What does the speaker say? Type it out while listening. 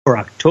for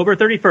October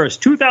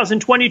 31st,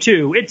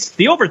 2022. It's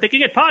the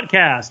Overthinking It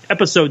podcast,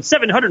 episode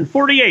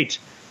 748.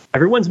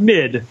 Everyone's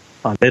mid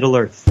on Middle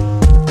Earth.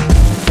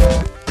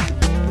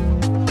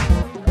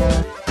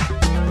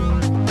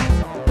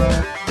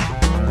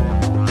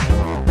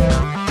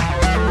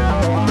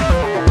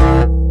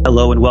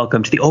 Hello and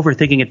welcome to the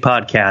Overthinking It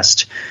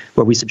podcast,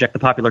 where we subject the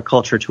popular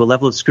culture to a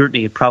level of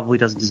scrutiny it probably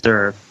doesn't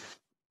deserve.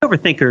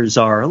 Overthinkers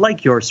are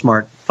like your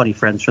smart, funny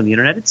friends from the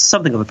internet. It's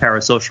something of a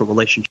parasocial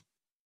relationship.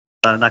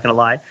 I'm not going to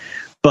lie.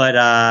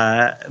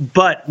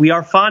 But we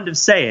are fond of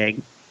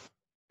saying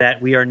that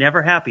we are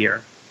never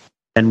happier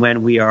than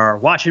when we are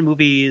watching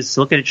movies,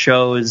 looking at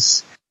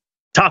shows,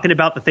 talking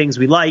about the things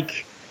we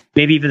like,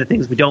 maybe even the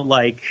things we don't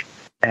like,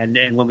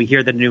 and when we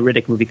hear that a new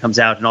Riddick movie comes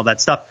out and all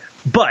that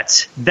stuff.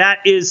 But that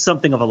is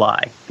something of a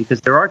lie,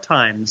 because there are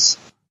times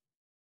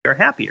we are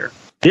happier.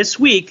 This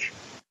week,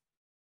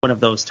 one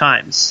of those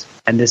times.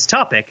 And this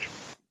topic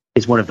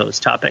is one of those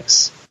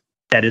topics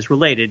that is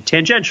related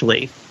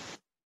tangentially,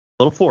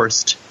 a little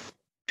forced,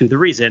 to the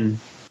reason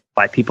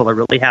why people are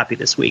really happy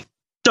this week.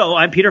 So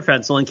I'm Peter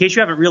Fensel. In case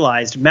you haven't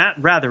realized, Matt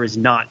Rather is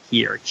not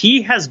here.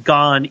 He has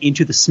gone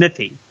into the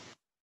smithy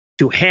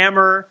to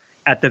hammer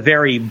at the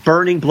very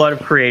burning blood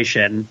of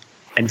creation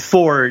and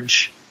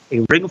forge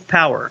a ring of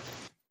power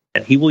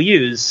that he will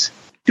use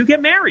to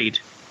get married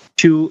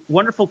to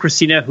wonderful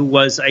Christina, who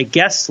was a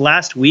guest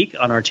last week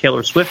on our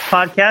Taylor Swift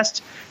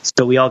podcast.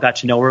 So we all got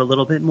to know her a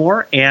little bit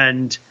more.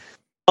 And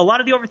a lot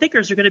of the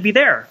overthinkers are going to be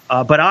there.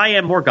 But I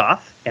am more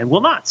goth and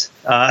will not.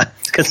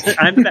 Because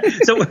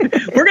So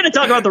we're going to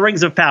talk about the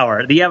Rings of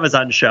Power, the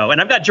Amazon show.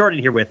 And I've got Jordan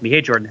here with me.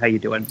 Hey, Jordan, how you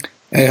doing?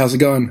 Hey, how's it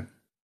going?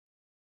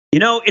 You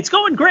know, it's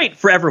going great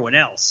for everyone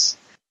else.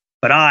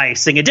 But I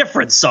sing a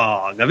different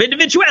song of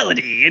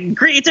individuality and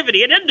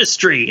creativity and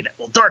industry that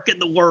will darken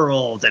the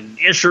world and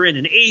usher in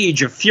an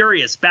age of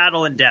furious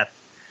battle and death.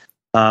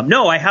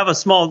 No, I have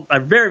a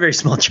very, very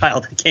small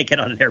child that can't get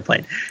on an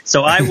airplane.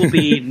 So I will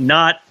be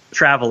not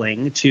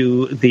traveling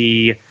to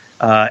the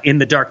In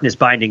the Darkness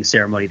binding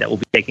ceremony that will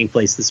be taking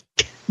place this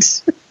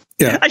weekend.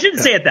 Yeah, I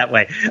shouldn't say it that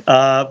way.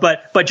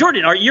 But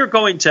Jordan, you're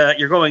going to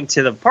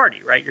the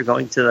party, right? You're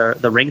going to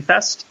the Ring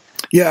Fest?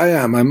 Yeah, I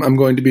am. I'm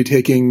going to be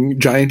taking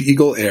Giant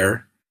Eagle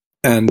Air.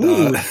 And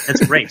ooh,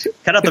 that's great.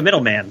 Cut out the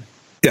middleman.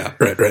 Yeah,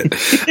 right.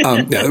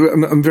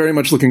 I'm very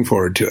much looking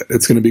forward to it.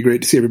 It's going to be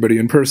great to see everybody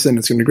in person.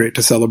 It's going to be great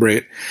to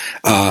celebrate.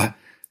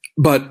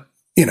 But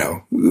you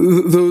know,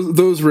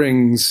 those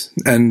rings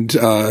and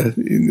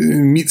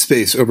meat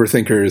space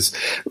overthinkers,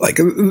 like,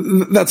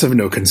 that's of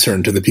no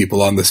concern to the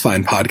people on this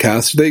fine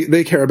podcast.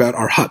 They care about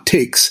our hot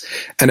takes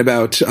and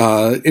about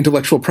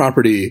intellectual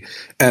property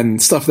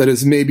and stuff that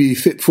is maybe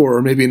fit for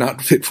or maybe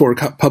not fit for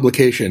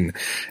publication.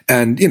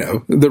 And, you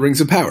know, the Rings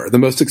of Power, the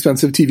most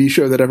expensive TV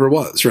show that ever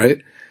was,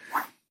 right?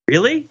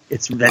 Really?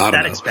 It's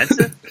that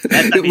expensive?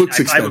 It looks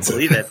expensive. I would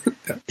believe it.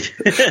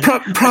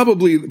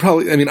 Probably.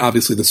 I mean,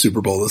 obviously, the Super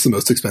Bowl is the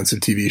most expensive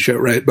TV show,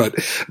 right? But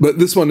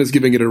this one is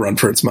giving it a run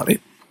for its money.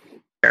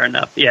 Fair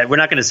enough. Yeah, we're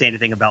not going to say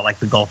anything about like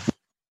the golf.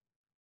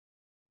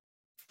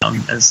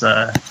 As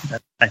I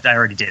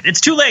already did.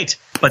 It's too late,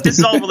 but this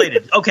is all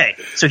related. Okay,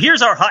 so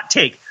here's our hot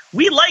take.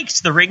 We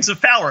liked the Rings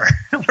of Power.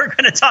 We're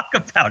going to talk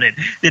about it.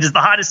 It is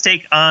the hottest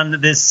take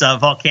on this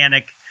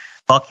volcanic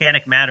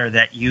matter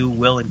that you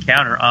will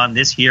encounter on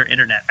this here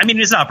internet. I mean,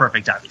 it's not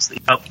perfect, obviously,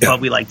 but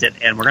we liked it,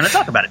 and we're going to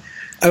talk about it.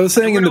 I was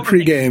saying in the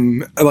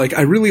pregame, like,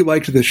 I really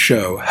liked this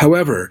show.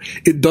 However,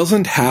 it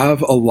doesn't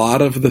have a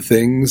lot of the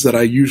things that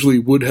I usually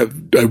would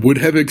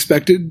have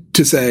expected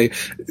to say.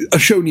 A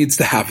show needs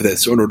to have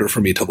this in order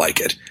for me to like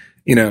it.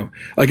 You know,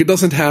 like, it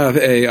doesn't have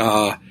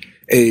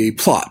a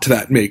plot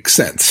that makes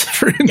sense,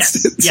 for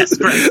instance. Yes,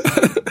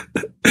 correct.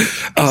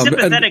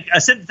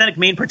 A sympathetic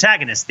main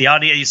protagonist. The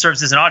audience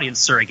serves as an audience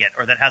surrogate,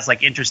 or that has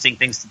like interesting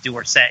things to do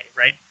or say,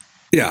 right?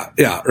 Yeah,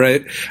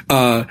 right.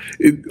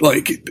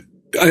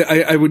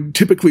 I would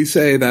typically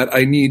say that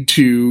I need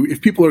to, if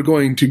people are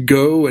going to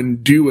go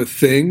and do a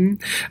thing,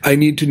 I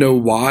need to know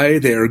why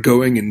they're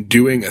going and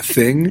doing a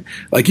thing.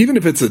 Like, even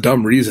if it's a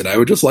dumb reason, I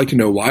would just like to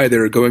know why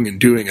they're going and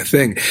doing a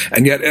thing.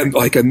 And yet,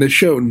 like, in this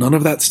show, none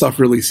of that stuff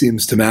really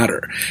seems to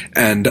matter.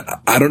 And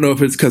I don't know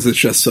if it's because it's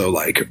just so,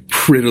 like,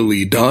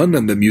 prettily done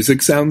and the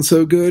music sounds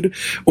so good,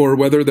 or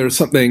whether there's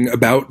something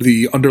about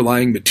the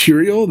underlying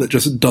material that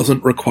just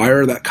doesn't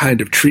require that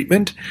kind of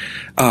treatment.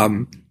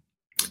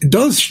 It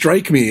does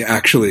strike me,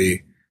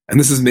 actually, and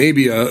this is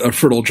maybe a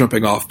fertile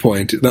jumping off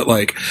point, that,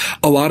 like,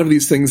 a lot of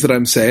these things that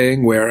I'm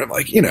saying where,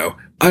 like, you know,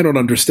 I don't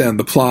understand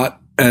the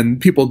plot and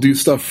people do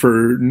stuff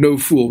for no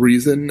fool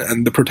reason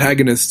and the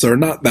protagonists are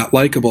not that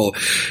likable.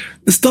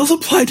 This does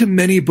apply to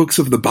many books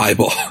of the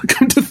Bible,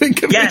 come to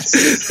think of it.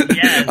 Yes.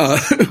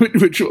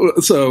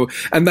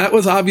 And that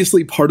was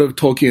obviously part of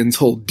Tolkien's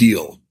whole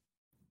deal.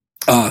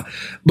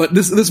 But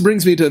this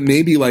brings me to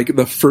maybe like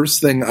the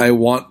first thing I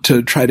want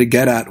to try to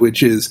get at,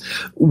 which is,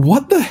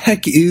 what the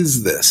heck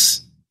is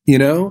this? You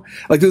know,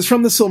 like, this is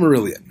from the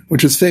Silmarillion,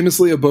 which is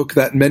famously a book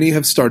that many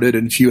have started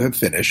and few have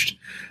finished.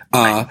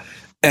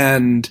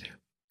 And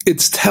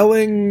it's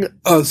telling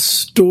a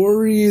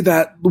story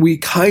that we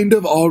kind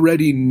of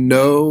already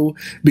know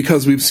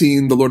because we've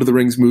seen the Lord of the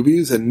Rings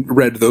movies and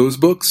read those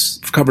books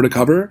cover to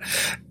cover.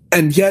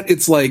 And yet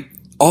it's like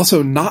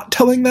also not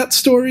telling that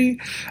story.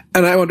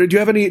 And I wonder, do you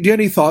have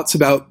any thoughts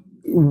about,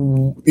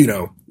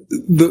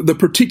 the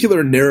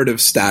particular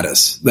narrative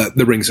status that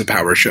the Rings of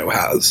Power show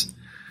has?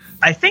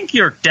 I think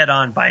you're dead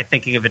on by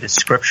thinking of it as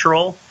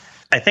scriptural.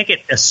 I think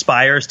it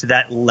aspires to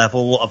that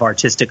level of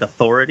artistic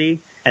authority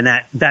and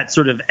that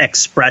sort of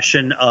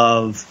expression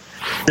of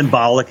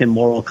symbolic and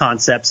moral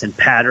concepts and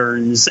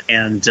patterns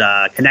and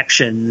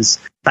connections,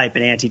 type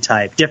and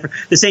anti-type.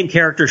 The same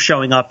characters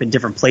showing up in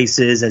different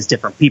places as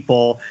different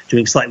people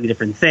doing slightly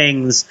different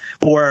things,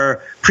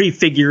 or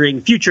prefiguring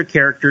future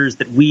characters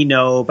that we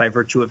know by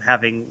virtue of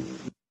having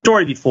the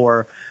story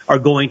before are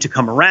going to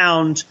come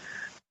around.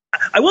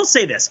 I will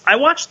say this. I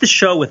watched the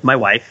show with my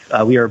wife.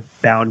 We are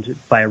bound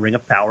by a ring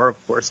of power,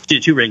 of course,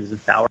 two rings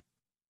of power.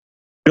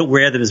 We don't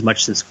wear them as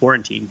much since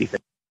quarantine because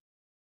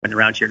everyone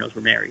around here knows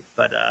we're married.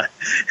 But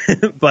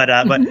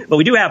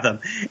we do have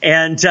them.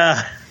 And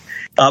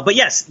but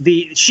yes,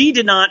 she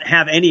did not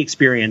have any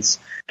experience.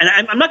 And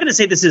I'm not going to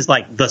say this is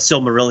like the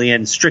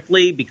Silmarillion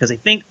strictly, because I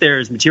think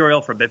there's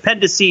material from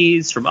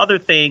appendices, from other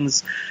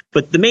things.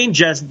 But the main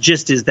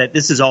gist is that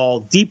this is all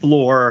deep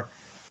lore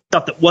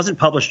stuff that wasn't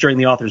published during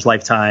the author's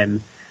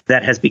lifetime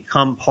that has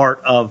become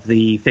part of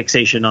the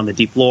fixation on the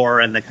deep lore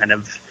and the kind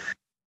of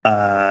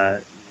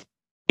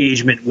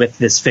engagement with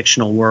this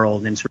fictional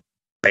world in certain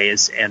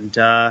ways. And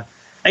yeah,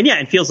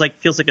 it feels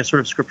like a sort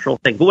of scriptural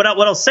thing. But what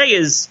I'll say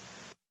is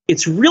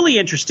it's really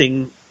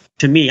interesting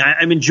to me.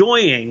 I'm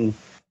enjoying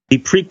the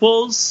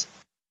prequels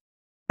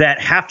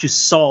that have to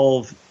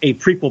solve a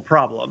prequel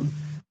problem.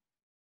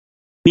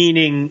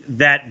 Meaning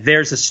that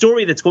there's a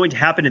story that's going to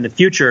happen in the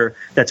future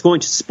that's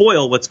going to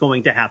spoil what's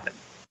going to happen.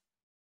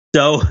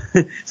 So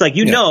it's like,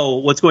 know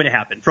what's going to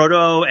happen.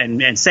 Frodo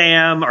and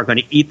Sam are going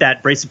to eat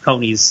that brace of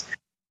conies,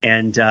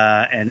 and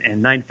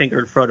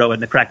nine-fingered Frodo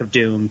and the Crack of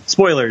Doom.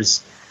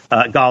 Spoilers,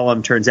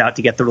 Gollum turns out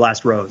to get the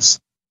last rose.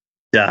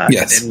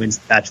 Yes. And wins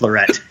the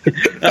Bachelorette.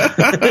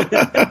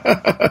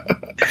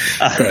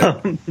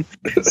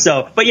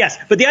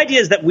 But the idea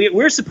is that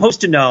we're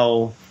supposed to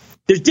know.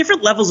 There's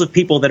different levels of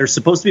people that are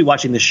supposed to be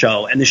watching the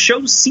show, and the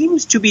show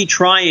seems to be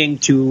trying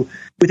to,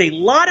 with a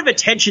lot of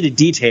attention to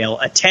detail,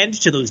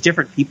 attend to those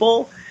different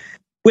people,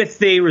 with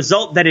the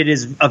result that it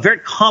is a very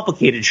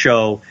complicated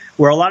show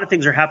where a lot of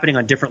things are happening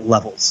on different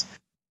levels.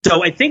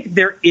 So I think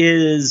there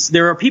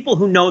are people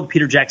who know the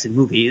Peter Jackson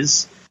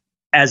movies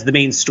as the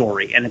main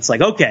story, and it's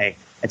like, okay,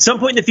 at some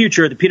point in the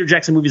future, the Peter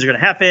Jackson movies are going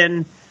to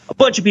happen. A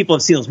bunch of people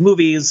have seen those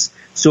movies,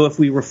 so if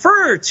we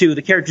refer to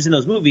the characters in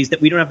those movies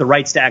that we don't have the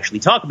rights to actually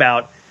talk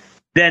about,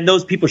 then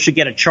those people should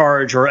get a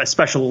charge or a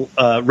special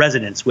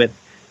resonance with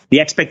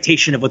the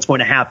expectation of what's going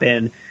to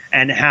happen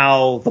and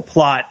how the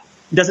plot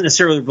doesn't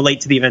necessarily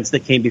relate to the events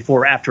that came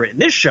before or after it in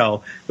this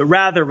show, but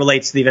rather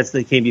relates to the events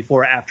that came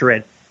before or after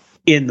it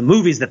in the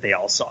movies that they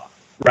all saw,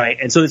 right?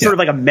 And so it's sort of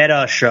like a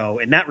meta show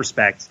in that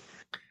respect.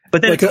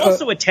 But then like it's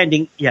also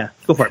attending. Yeah,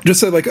 go for it.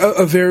 Just like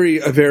a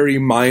very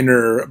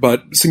minor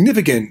but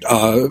significant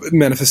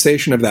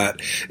manifestation of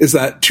that is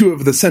that two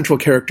of the central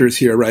characters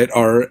here, right,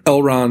 are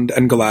Elrond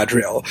and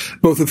Galadriel,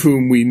 both of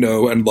whom we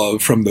know and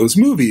love from those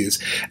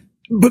movies,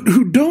 but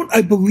who don't,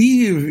 I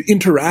believe,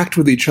 interact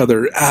with each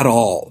other at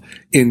all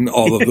in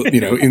all of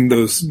the, in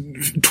those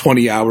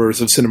 20 hours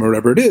of cinema,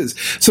 whatever it is.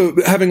 So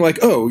having like,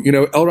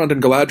 Elrond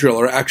and Galadriel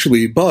are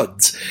actually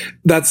buds.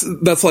 That's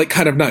like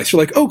kind of nice. You're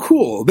like, oh,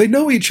 cool. They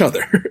know each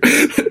other.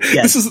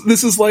 Yes.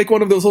 This is like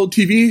one of those old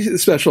TV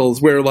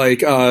specials where like,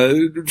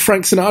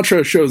 Frank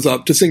Sinatra shows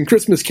up to sing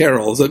Christmas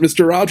carols at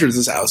Mr.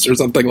 Rogers' house or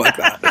something like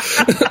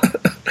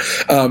that.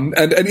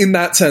 And in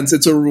that sense,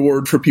 it's a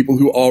reward for people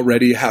who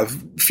already have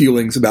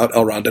feelings about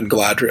Elrond and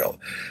Galadriel.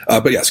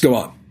 But yes, go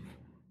on.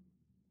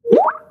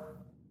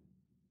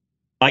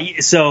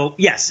 So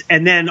yes,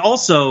 and then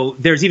also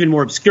there's even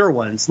more obscure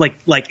ones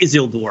like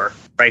Isildur,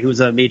 right? Who's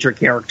a major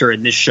character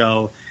in this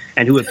show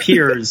and who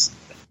appears.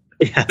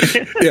 Yeah.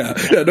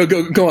 No,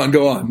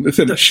 go on.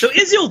 Finish. So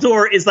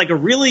Isildur is like a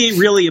really,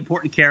 really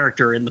important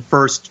character in the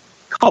first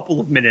couple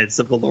of minutes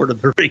of the Lord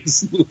of the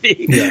Rings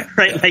movie,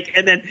 right? Yeah. Like,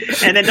 and then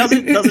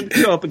doesn't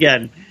show up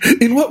again.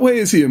 In what way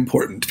is he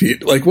important,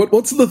 Pete? Like,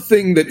 what's the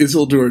thing that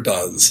Isildur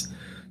does?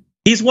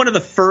 He's one of the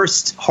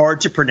first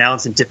hard to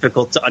pronounce and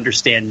difficult to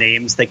understand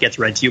names that gets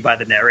read to you by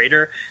the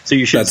narrator, so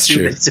you should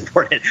assume that it's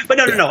important. But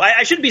no,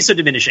 I shouldn't be so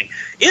diminishing.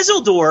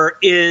 Isildur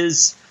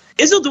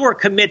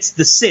commits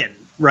the sin,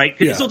 right?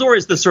 Isildur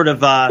is the sort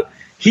of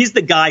he's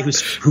the guy who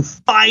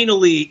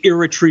finally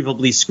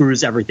irretrievably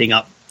screws everything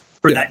up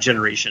for that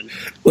generation.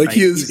 Like right?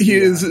 he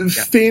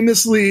is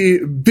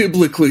famously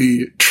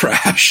biblically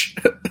trash.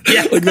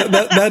 Yeah. Like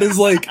that is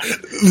like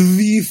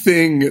the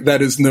thing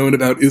that is known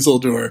about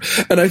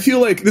Isildur. And I feel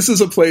like this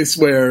is a place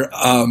where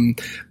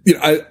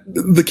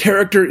the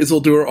character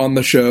Isildur on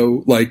the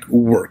show like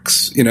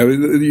works.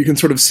 You can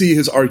sort of see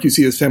his arc, you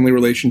see his family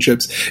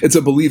relationships. It's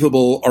a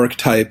believable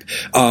archetype.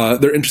 There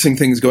are interesting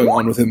things going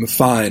on with him,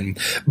 fine.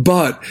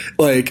 But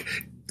like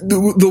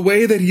the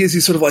way that he is,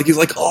 he's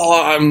like,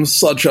 oh, I'm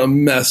such a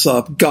mess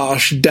up.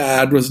 Gosh,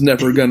 Dad was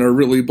never gonna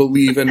really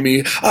believe in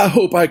me. I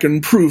hope I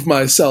can prove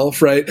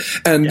myself, right?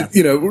 And,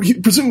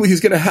 presumably he's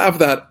gonna have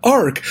that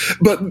arc.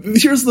 But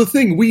here's the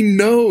thing. We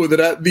know that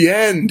at the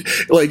end,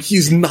 like,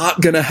 he's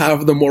not gonna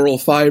have the moral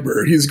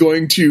fiber. He's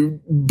going to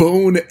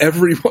bone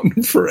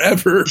everyone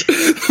forever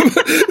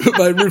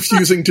by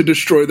refusing to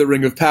destroy the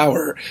Ring of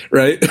Power,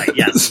 right?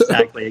 Yes, so,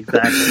 exactly.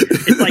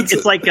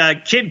 It's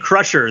like Kid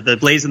Crusher, the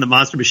Blaze and the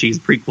Monster Machines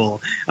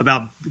prequel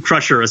about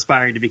Crusher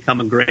aspiring to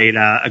become a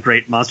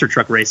great monster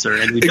truck racer,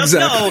 and we just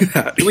know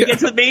when we get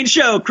to the main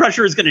show,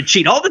 Crusher is going to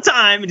cheat all the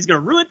time, and he's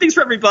going to ruin things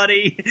for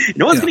everybody.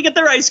 No one's going to get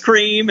their ice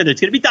cream, and there's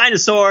going to be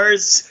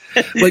dinosaurs.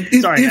 Like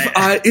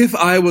if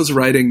I was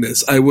writing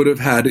this, I would have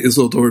had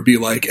Isildur be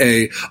like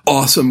a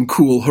awesome,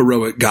 cool,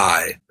 heroic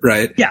guy,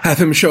 right? Yeah. Have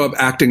him show up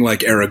acting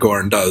like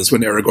Aragorn does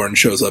when Aragorn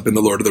shows up in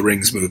the Lord of the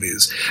Rings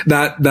movies.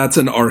 That's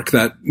an arc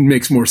that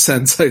makes more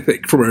sense, I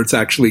think, for where it's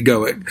actually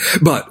going.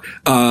 But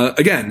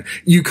again,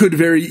 you could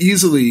very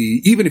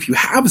easily, even if you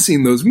have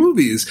seen those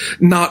movies,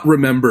 not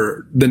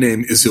remember the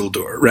name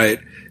Isildur, right?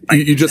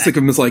 You just think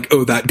of him as like,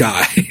 oh, that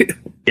guy.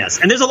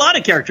 Yes, and there's a lot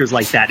of characters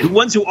like that,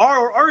 ones who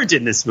are or aren't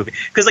in this movie.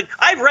 Because, like,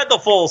 I've read the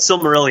full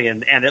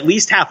Silmarillion and at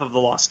least half of the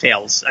Lost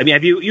Tales. I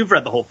mean, you've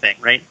read the whole thing,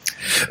 right?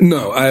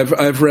 No,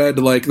 I've read,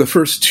 like, the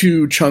first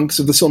 2 chunks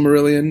of the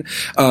Silmarillion.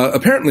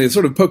 Apparently,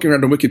 sort of poking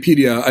around on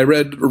Wikipedia, I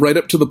read right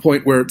up to the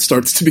point where it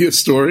starts to be a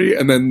story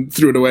and then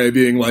threw it away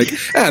being like,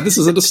 this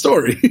isn't a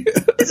story.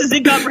 This is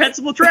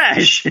incomprehensible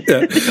trash.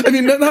 Yeah. I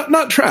mean,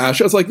 not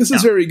trash. I was like, this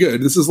is very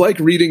good. This is like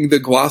reading the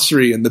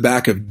glossary in the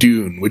back of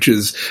Dune, which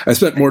is, I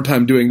spent more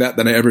time doing that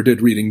than I ever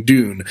did reading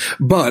Dune,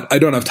 but I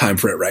don't have time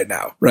for it right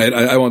now, right?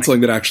 I want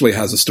something that actually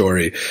has a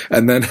story.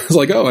 And then I was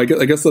like, oh, I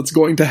guess that's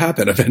going to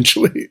happen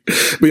eventually.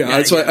 But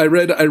yeah, so I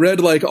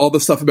read like all the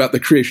stuff about the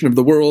creation of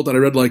the world, and I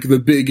read like the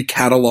big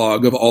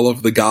catalog of all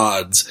of the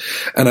gods.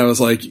 And I was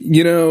like,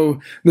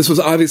 this was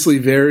obviously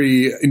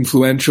very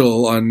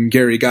influential on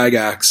Gary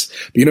Gygax.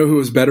 But you know who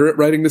was better at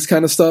writing this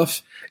kind of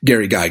stuff?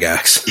 Gary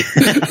Gygax.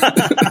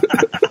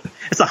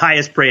 It's the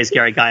highest praise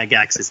Gary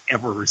Gygax has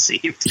ever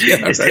received.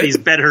 Is that he's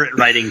better at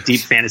writing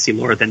deep fantasy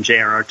lore than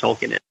J.R.R.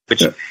 Tolkien is,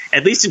 which,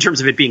 at least in terms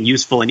of it being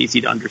useful and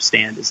easy to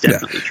understand, is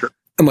definitely true.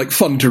 And like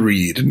fun to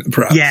read,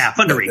 perhaps. Yeah,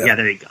 fun to read. Yeah,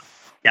 there you go.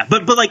 Yeah,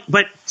 but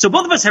so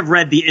both of us have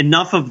read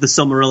enough of the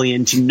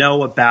Silmarillion to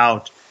know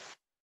about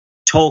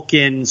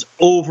Tolkien's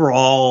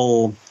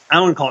overall, I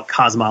don't want to call it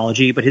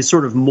cosmology, but his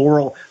sort of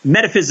moral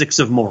metaphysics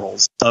of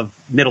morals of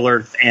Middle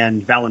Earth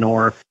and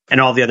Valinor and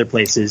all the other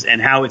places,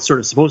 and how it's sort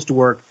of supposed to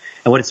work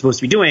and what it's supposed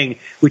to be doing,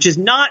 which is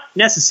not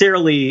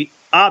necessarily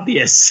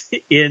obvious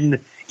even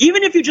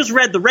if you just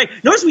read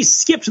notice we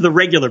skipped the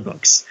regular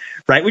books,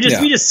 right? We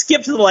just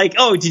skipped to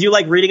did you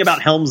like reading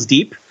about Helm's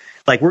Deep?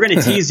 Like, we're going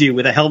to tease you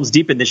with a Helm's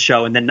Deep in this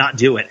show and then not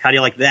do it. How do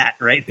you like that,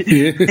 right?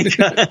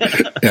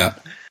 Yeah.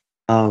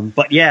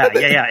 But yeah,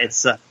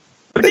 it's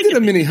they did a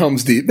mini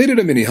Helm's Deep.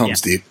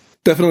 Deep.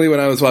 Definitely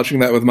when I was watching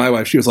that with my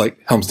wife, she was like,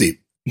 Helm's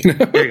Deep.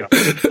 There you go.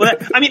 Well,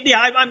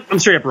 I'm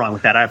straight up wrong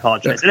with that. I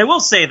apologize. And I will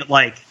say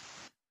that,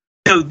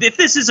 if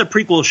this is a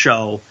prequel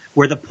show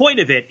where the point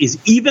of it is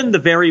even the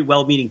very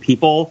well-meaning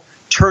people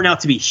turn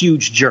out to be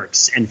huge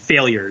jerks and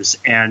failures,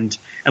 and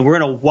we're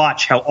going to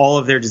watch how all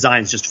of their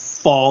designs just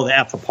fall the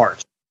F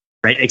apart,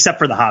 right? Except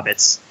for the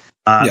hobbits,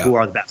 who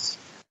are the best.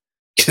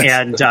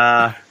 And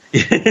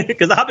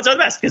because the hobbits are the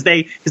best, because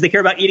they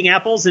care about eating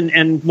apples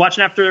and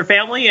watching after their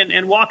family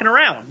and walking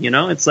around.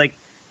 It's like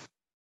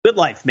good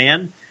life,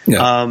 man.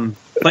 Yeah.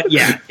 But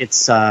yeah,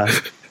 it's.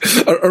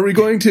 Are we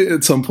going to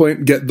at some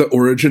point get the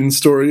origin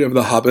story of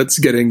the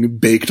hobbits getting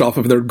baked off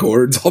of their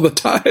gourds all the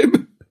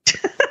time?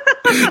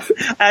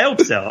 I hope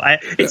so.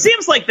 It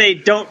seems like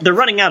they're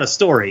running out of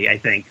story, I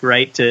think,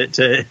 right, to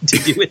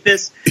do with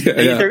this.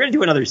 They're going to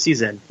do another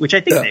season, which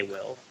I think they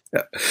will.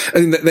 Yeah. I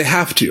mean, they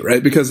have to,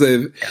 right? Because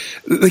they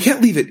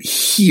can't leave it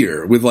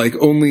here with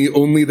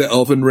only the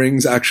elven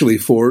rings actually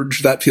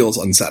forged. That feels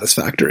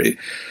unsatisfactory.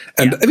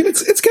 And I mean,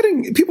 it's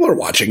getting, people are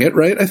watching it,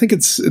 right? I think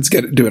it's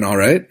doing all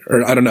right.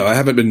 Or I don't know. I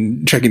haven't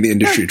been checking the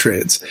industry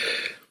trades.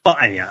 Well,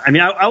 I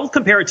mean, I will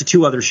compare it to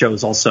 2 other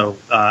shows also,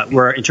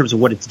 where in terms of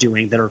what it's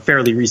doing that are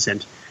fairly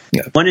recent.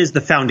 Yeah. One is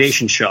the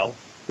Foundation show.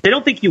 I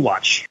don't think you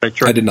watch. I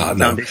did not.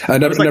 No, I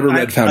never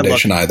read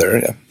Foundation either.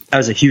 Yeah. I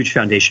was a huge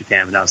Foundation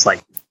fan when I was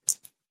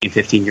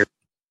 15 years.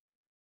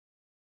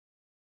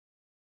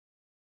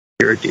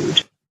 You're a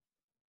dude.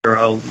 You're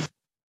a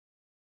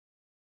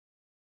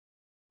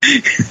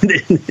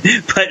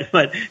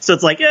but so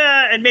it's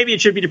and maybe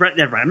it should be different.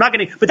 Never mind. I'm not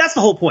going to. But that's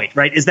the whole point,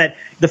 right? Is that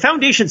the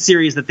Foundation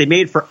series that they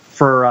made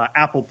for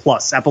Apple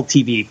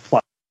TV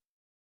Plus,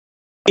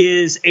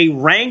 is a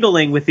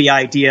wrangling with the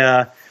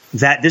idea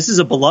that this is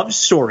a beloved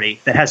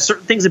story that has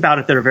certain things about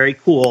it that are very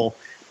cool,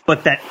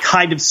 but that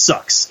kind of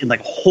sucks in a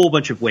whole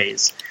bunch of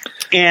ways,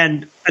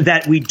 and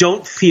that we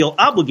don't feel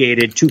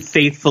obligated to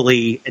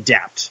faithfully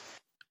adapt.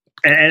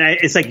 And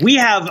it's we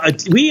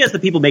as the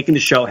people making the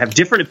show have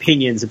different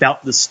opinions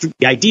about the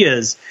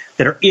ideas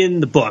that are in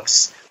the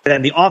books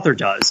than the author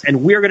does.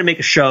 And we're going to make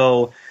a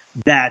show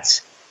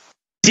that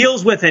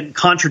deals with and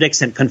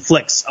contradicts and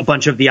conflicts a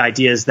bunch of the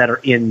ideas that are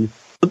in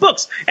the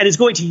books, and is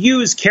going to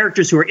use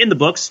characters who are in the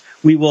books.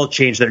 We will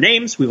change their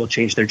names, we will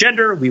change their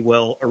gender, we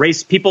will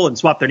erase people and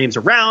swap their names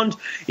around.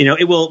 We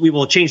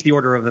will change the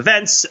order of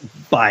events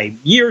by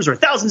years or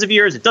thousands of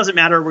years. It doesn't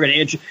matter. We're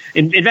going to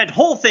invent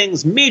whole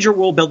things, major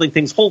world building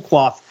things, whole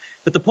cloth.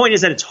 But the point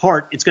is, at its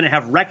heart, it's going to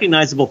have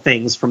recognizable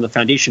things from the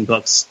Foundation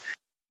books,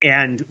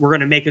 and we're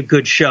going to make a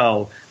good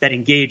show that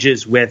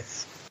engages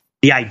with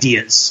the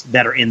ideas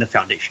that are in the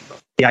Foundation book,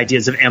 the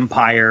ideas of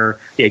empire,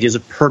 the ideas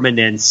of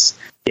permanence,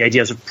 the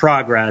ideas of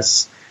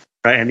progress,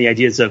 right, and the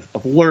ideas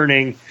of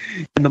learning,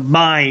 and the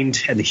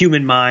mind, and the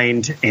human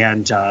mind,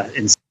 and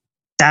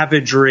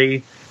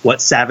savagery,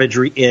 what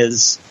savagery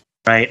is,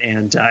 right,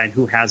 and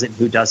who has it, and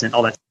who doesn't,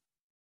 all that.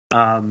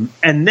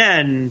 And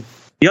then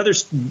the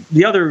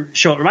other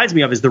show it reminds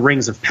me of is the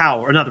Rings of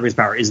Power, or not the Rings of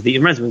Power, is the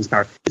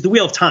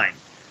Wheel of Time.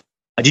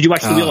 Did you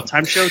watch the Wheel of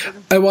Time show?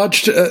 I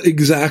watched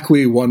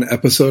exactly one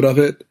episode of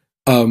it,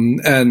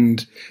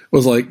 and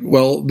was like,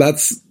 well,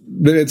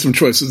 they made some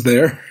choices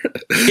there.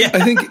 Yeah. I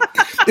think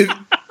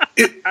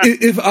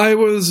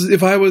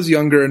if I was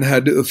younger and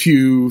had a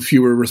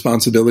fewer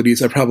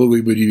responsibilities, I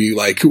probably would be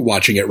like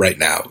watching it right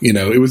now.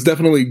 It was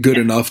definitely good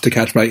enough to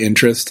catch my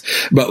interest,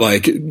 but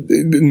like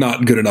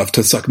not good enough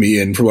to suck me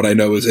in for what I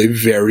know is a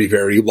very,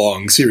 very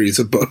long series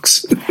of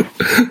books.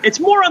 It's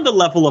more on the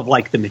level of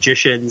like The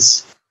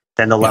Magicians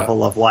than the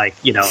level of like,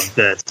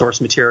 the source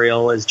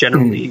material is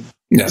generally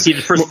seen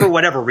for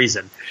whatever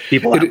reason.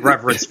 People have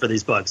reverence for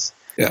these books.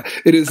 Yeah,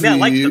 it is. I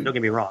like them, don't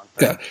get me wrong.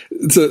 But. Yeah,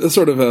 it's a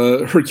sort of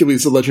a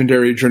Hercules the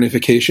Legendary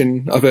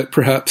journification of it,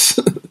 perhaps.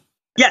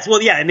 Yes, well,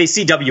 yeah, and they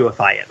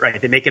CWify it, right?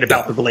 They make it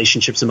about the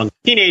relationships among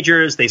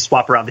teenagers. They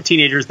swap around the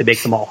teenagers. They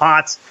make them all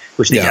hot,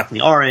 which they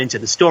definitely aren't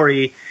in the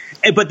story.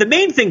 But the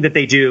main thing that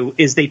they do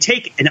is they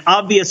take an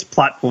obvious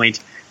plot point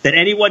that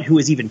anyone who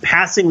is even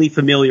passingly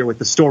familiar with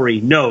the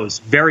story knows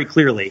very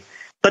clearly,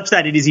 such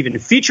that it is even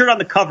featured on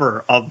the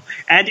cover of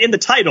and in the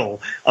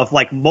title of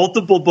like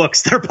multiple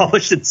books that are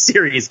published in the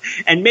series,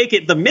 and make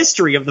it the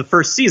mystery of the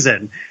first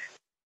season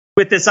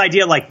with this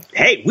idea like,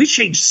 hey, we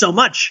changed so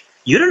much.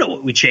 You don't know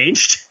what we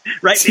changed,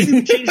 right? Maybe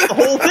we changed the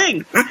whole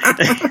thing.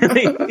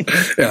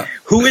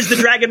 Who is the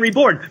Dragon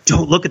Reborn?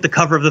 Don't look at the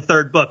cover of the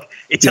third book.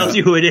 It tells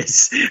you who it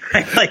is.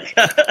 Right? Like,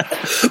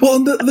 well,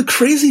 and the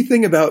crazy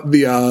thing about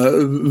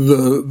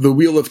the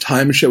Wheel of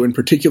Time show in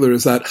particular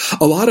is that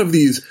a lot of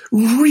these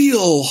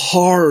real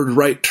hard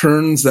right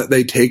turns that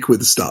they take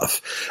with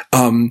stuff,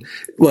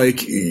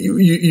 like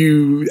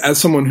you as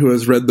someone who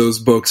has read those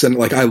books, and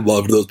like I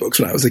loved those books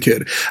when I was a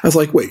kid, I was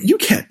like, wait, you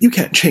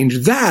can't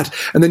change that,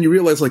 and then you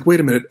realize like, wait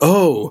a minute,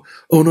 oh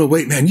no,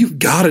 wait, man, you've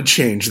got to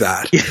change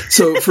that.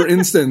 So, for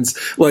instance,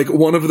 like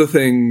one of the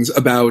things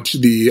about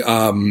the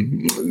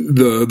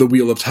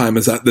Wheel of Time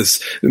is that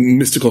this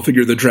mystical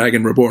figure, the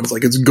Dragon Reborn, is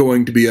like, it's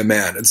going to be a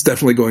man. It's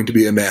definitely going to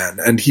be a man,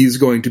 and he's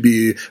going to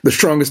be the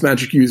strongest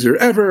magic user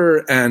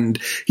ever, and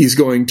he's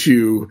going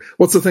to,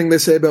 what's the thing they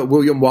say about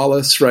William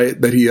Wallace, right?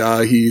 That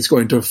he's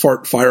going to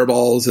fart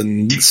fireballs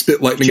and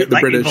spit lightning at the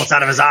British. Bolts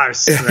out of his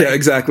arse. Right? Yeah,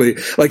 exactly.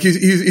 Like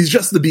he's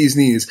just the bee's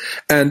knees.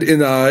 And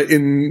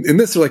in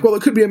this, they're like, well,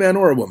 it could be a man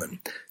or a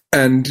woman.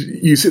 And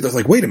you see that's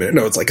like, wait a minute,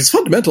 no, it's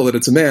fundamental that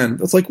it's a man.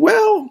 It's like,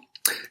 well,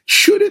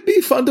 should it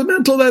be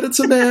fundamental that it's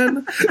a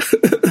man?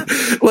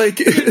 Like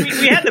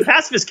we had the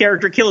pacifist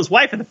character kill his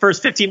wife in the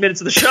first 15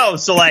 minutes of the show,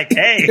 so like,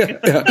 hey.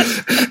 Yeah.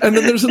 And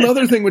then there's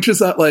another thing, which is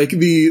that like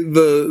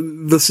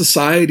the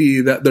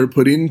society that they're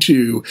put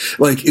into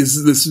like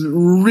is this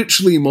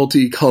richly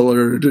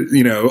multicolored,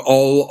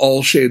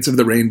 all shades of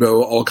the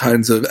rainbow, all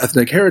kinds of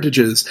ethnic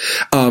heritages,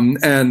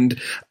 and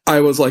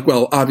I was like,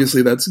 well,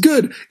 obviously that's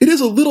good. It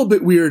is a little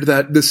bit weird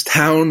that this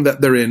town that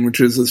they're in,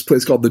 which is this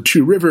place called the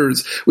Two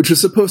Rivers, which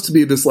is supposed to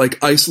be this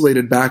like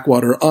isolated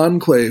backwater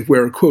enclave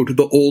where, quote,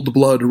 the old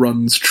blood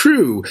runs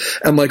true.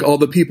 And like all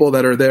the people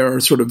that are there are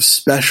sort of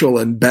special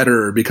and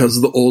better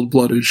because the old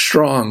blood is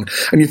strong.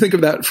 And you think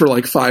of that for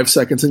like 5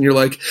 seconds and you're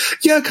like,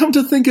 yeah, come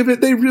to think of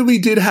it, they really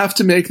did have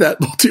to make that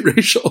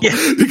multiracial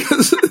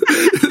because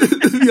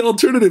the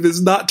alternative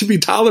is not to be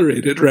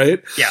tolerated,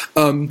 right? Yeah.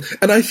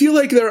 And I feel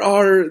like there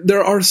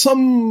are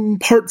some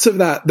parts of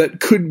that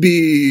could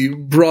be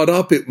brought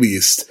up at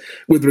least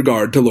with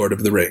regard to Lord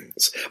of the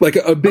Rings. Like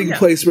a big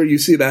place where you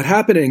see that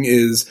happening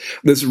is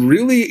this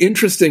really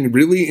interesting,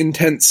 really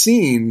intense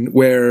scene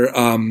where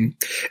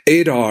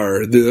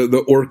Adar,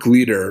 the orc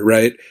leader,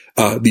 right?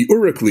 The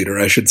Uruk leader,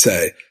 I should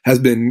say, has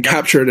been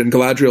captured and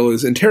Galadriel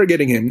is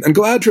interrogating him. And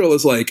Galadriel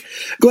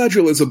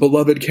is a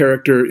beloved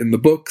character in the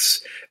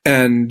books,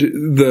 and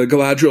the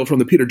Galadriel from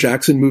the Peter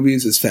Jackson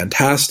movies is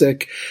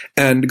fantastic.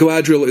 And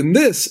Galadriel in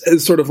this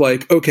is sort of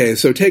like, okay,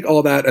 so take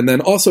all that and then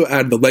also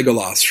add the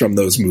Legolas from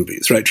those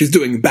movies, right? She's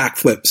doing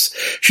backflips.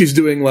 She's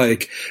doing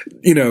like,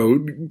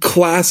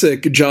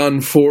 classic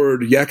John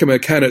Ford, Yakima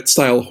Canet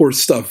style horse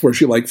stuff where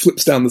she like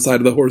flips down the side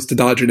of the horse to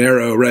dodge an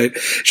arrow, right?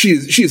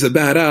 She's a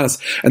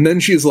badass. And then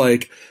she's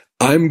like,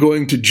 I'm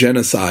going to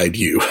genocide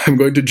you. I'm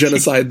going to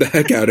genocide the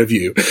heck out of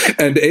you.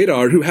 And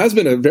Adar, who has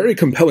been a very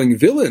compelling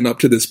villain up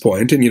to this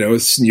point, and, a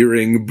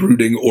sneering,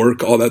 brooding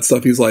orc, all that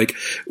stuff, he's like,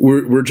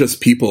 we're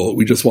just people.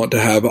 We just want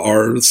to have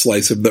our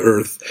slice of the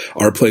earth,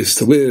 our place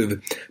to live.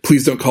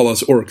 Please don't call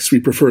us orcs. We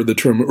prefer the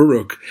term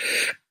Uruk.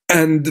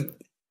 And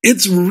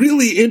it's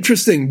really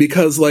interesting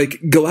because,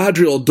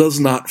 Galadriel does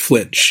not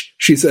flinch.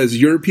 She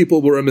says, your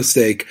people were a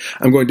mistake.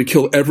 I'm going to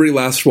kill every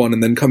last one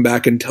and then come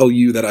back and tell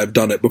you that I've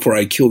done it before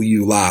I kill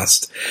you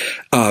last.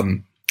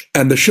 And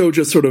the show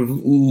just sort of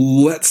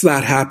lets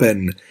that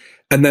happen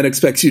and then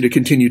expects you to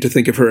continue to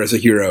think of her as a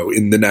hero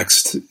in the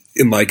next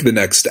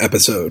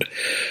episode,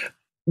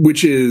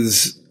 which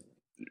is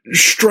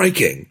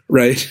striking,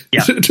 right?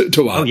 Yeah.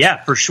 to watch. Oh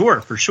yeah, for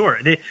sure.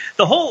 The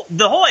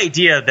whole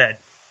idea that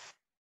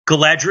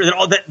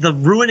Galadriel, that the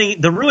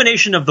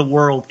ruination of the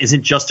world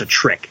isn't just a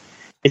trick.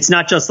 It's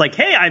not just like,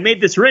 hey, I made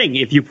this ring.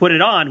 If you put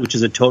it on, which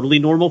is a totally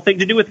normal thing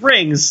to do with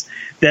rings,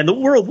 then the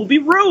world will be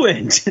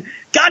ruined.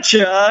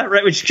 Gotcha,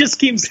 right? Which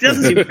just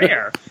doesn't seem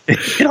fair.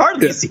 It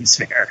hardly seems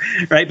fair,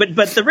 right?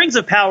 But the Rings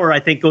of Power, I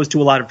think, goes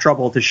to a lot of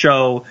trouble to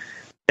show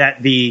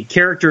that the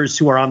characters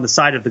who are on the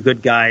side of the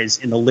good guys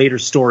in the later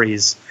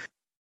stories,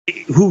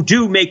 who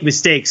do make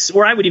mistakes,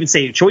 or I would even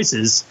say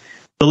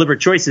deliberate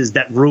choices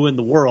that ruin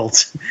the world,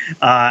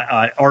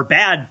 are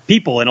bad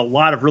people in a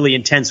lot of really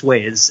intense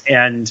ways,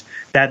 and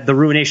that the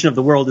ruination of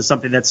the world is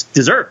something that's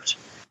deserved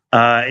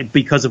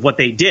because of what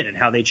they did and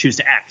how they choose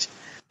to act,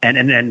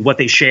 and what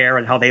they share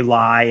and how they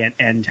lie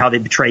and how they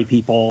betray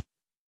people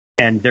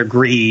and their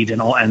greed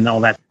and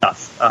all that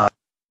stuff.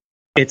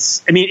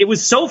 It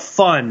was so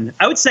fun.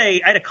 I would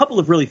say I had a couple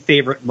of really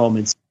favorite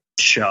moments in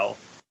the show.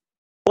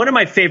 One of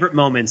my favorite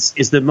moments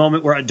is the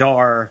moment where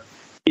Adar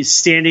is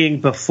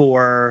standing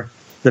before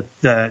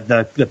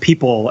the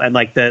people, and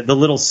the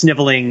little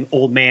sniveling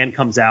old man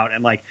comes out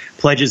and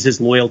pledges his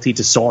loyalty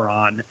to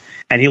Sauron,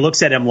 and he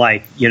looks at him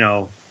like,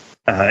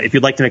 if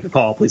you'd like to make a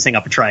call, please hang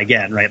up and try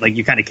again, right? Like,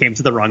 you kind of came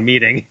to the wrong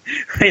meeting,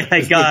 right?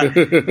 And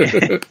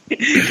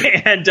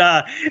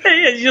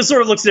he just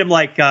sort of looks at him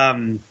like,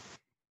 you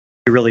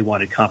really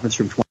wanted conference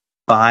room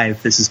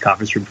 25. This is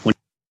conference room 20.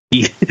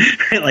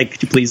 Right?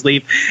 Could you please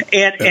leave?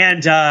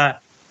 And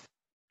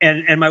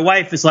my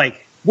wife is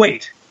like,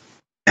 wait,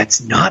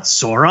 that's not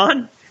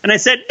Sauron? And I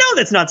said, no,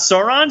 that's not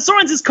Sauron.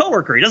 Sauron's his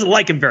coworker. He doesn't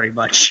like him very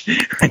much.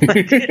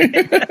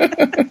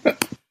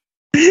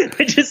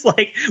 Which is,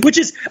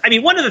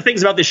 one of the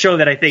things about this show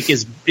that I think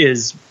is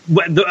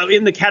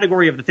in the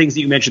category of the things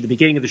that you mentioned at the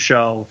beginning of the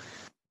show,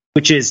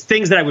 which is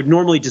things that I would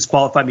normally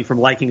disqualify me from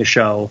liking a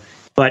show,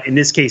 but in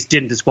this case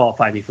didn't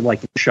disqualify me from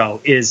liking the show,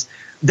 is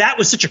that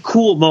was such a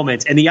cool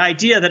moment. And the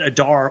idea that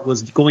Adar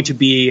was going to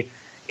be a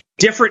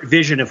different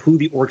vision of who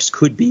the orcs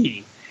could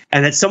be,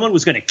 and that someone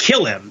was going to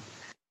kill him,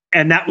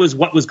 and that was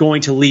what was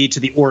going to lead to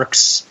the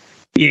orcs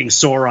being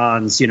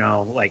Sauron's,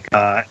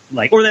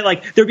 or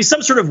that there'd be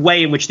some sort of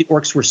way in which the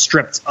orcs were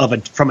stripped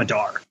from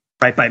Adar,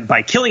 right?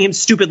 By killing him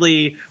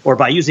stupidly or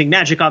by using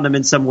magic on them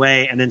in some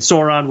way, and then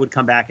Sauron would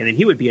come back and then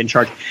he would be in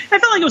charge. I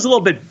felt like it was a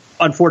little bit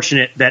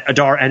unfortunate that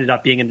Adar ended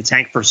up being in the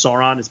tank for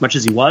Sauron as much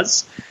as he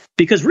was,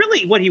 because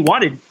really what he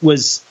wanted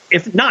was,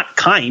 if not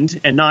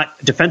kind and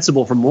not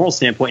defensible from a moral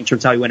standpoint in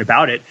terms of how he went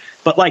about it,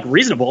 but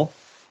reasonable.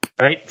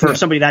 Right, for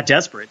somebody that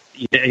desperate,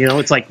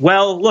 it's like,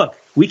 well, look,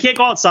 we can't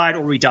go outside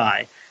or we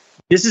die.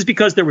 This is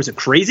because there was a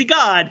crazy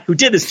god who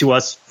did this to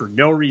us for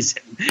no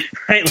reason,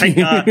 right?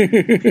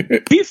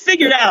 We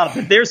figured out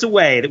that there's a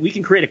way that we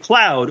can create a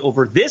cloud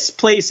over this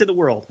place in the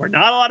world where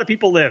not a lot of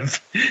people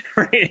live,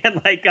 right? And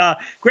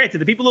granted,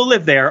 the people who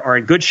live there are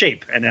in good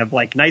shape and have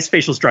nice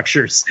facial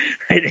structures,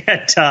 right?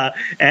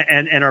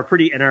 And are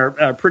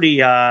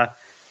pretty.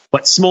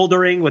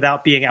 Smoldering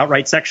without being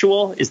outright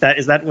sexual? Is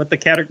that what the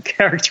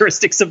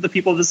characteristics of the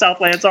people of the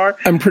Southlands are?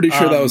 I'm pretty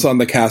sure that was on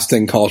the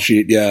casting call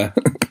sheet. Yeah.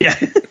 Yeah.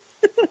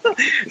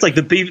 It's like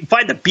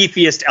find the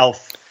beefiest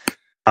elf.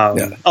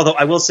 Although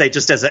I will say,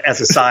 just as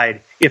a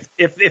side, if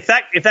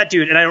that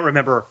dude, and I don't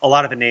remember a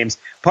lot of the names.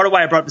 Part of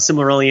why I brought up the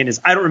Silmarillion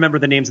is I don't remember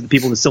the names of the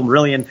people in the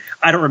Silmarillion.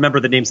 I don't remember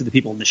the names of the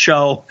people in the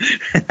show.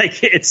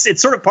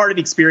 It's sort of part of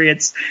the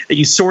experience that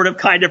you sort of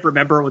kind of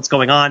remember what's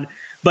going on.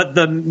 But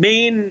the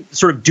main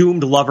sort of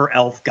doomed lover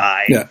elf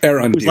guy,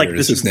 Arondir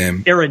is his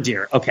name.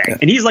 Arondir, okay,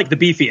 and he's the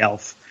beefy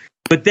elf.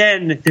 But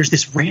then there's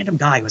this random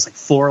guy who has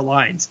 4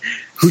 lines,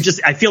 who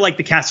I feel like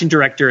the casting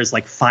director is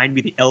find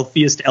me the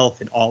elfiest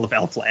elf in all of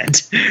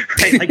Elfland,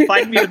 right?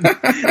 Find me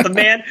the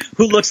man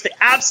who looks the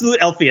absolute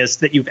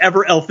elfiest that you've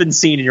ever elfin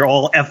seen in your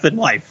whole elfin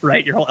life,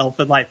 right? Your whole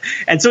elfin life.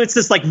 And so it's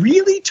this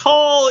really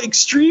tall,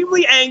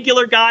 extremely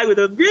angular guy with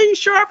a really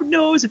sharp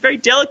nose and very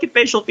delicate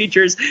facial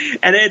features.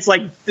 And it's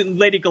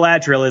Lady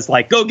Galadriel is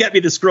go get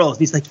me the scrolls. And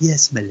he's like,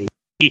 yes, my lady.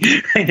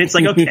 And it's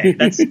okay,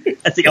 that's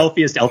the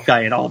elfiest elf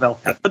guy in all of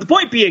Elfland. But the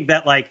point being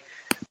that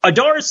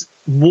Adar's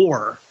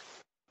war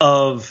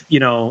of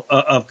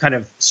of kind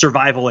of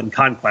survival and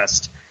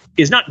conquest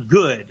is not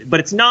good, but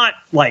it's not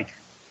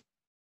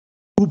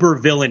uber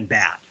villain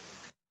bad.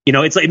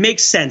 It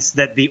makes sense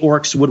that the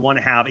orcs would want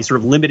to have a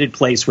sort of limited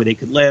place where they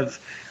could live.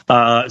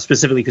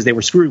 specifically because they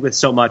were screwed with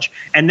so much.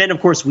 And then, of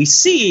course, we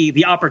see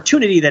the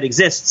opportunity that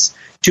exists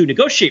to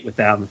negotiate with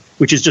them,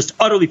 which is just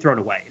utterly thrown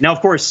away. Now,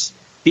 of course,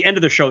 the end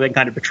of the show then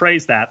kind of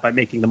betrays that by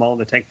making them all in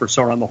the tank for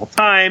Sauron the whole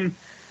time.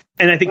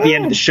 And I think the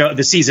end of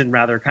the season,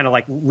 rather, kind of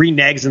like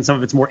reneges in some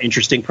of its more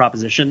interesting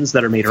propositions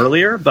that are made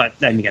earlier. But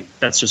then again,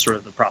 that's just sort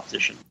of the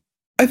proposition.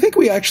 I think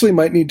we actually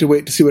might need to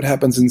wait to see what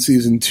happens in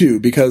season 2,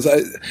 because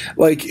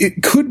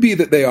it could be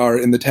that they are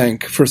in the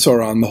tank for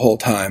Sauron the whole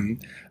time.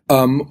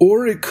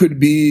 Or it could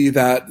be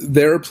that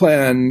their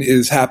plan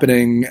is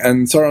happening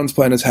and Sauron's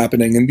plan is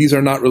happening, and these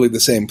are not really the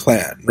same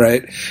plan,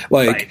 right?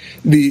 Like, right.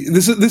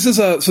 This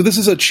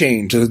is a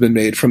change that has been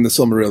made from the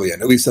Silmarillion,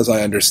 at least as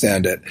I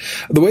understand it.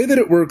 The way that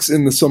it works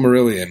in the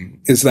Silmarillion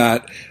is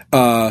that,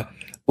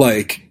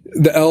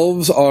 the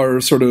elves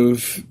are sort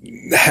of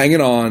hanging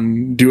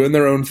on, doing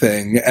their own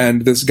thing,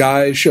 and this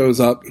guy shows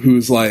up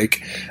who's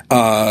like,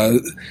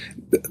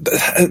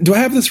 do I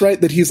have this right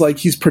that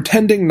he's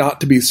pretending not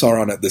to be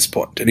Sauron at this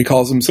point, and he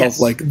calls himself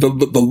like the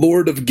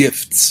Lord of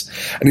Gifts,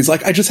 and he's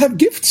like, I just have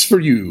gifts for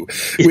you,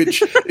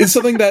 which is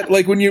something that,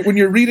 like, when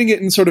you're reading it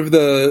in sort of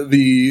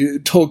the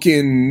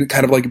Tolkien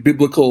kind of like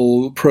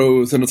biblical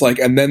prose, and it's like,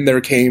 and then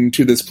there came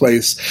to this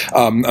place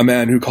a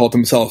man who called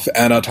himself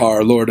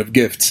Anatar, Lord of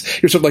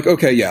Gifts. You're sort of like,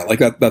 okay, yeah, like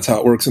that's how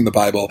it works in the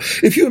Bible.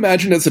 If you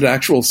imagine it's an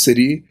actual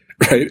city,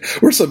 right,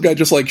 where some guy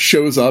just like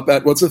shows up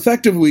at what's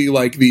effectively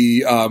like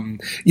the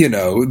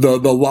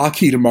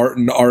Lockheed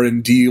Martin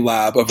R&D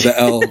lab of the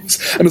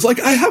elves, and it's like,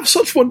 I have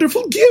such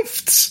wonderful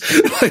gifts,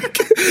 like,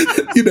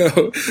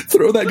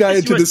 throw that guy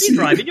into the sea.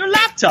 Drive in your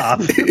laptop.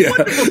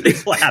 Wonderful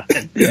things will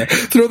happen. Yeah,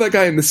 throw that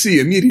guy in the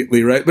sea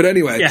immediately, right? But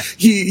anyway,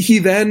 he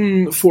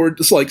then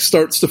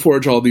starts to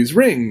forge all these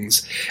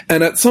rings,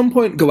 and at some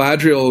point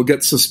Galadriel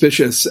gets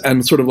suspicious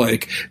and sort of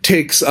like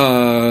takes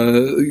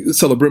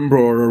Celebrimbor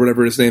or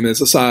whatever his name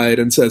is aside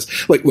and says,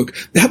 like, look,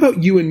 how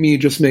about you and me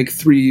just make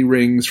 3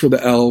 rings for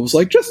the elves,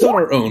 like, just on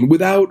our own,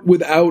 without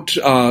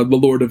the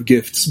Lord of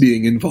Gifts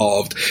being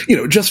involved,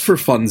 just for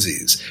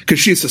funsies, because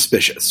she's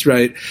suspicious,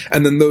 right?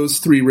 And then those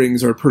 3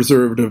 rings are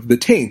preserved of the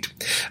taint.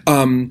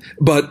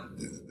 But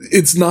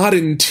it's not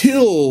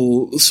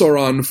until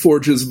Sauron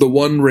forges the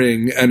One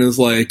Ring and is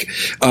like,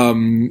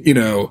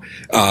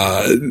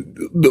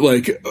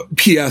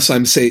 P.S.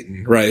 I'm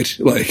Satan, right?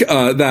 Like,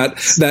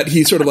 that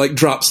he sort of like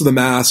drops the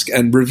mask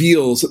and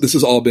reveals that this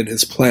has all been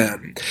his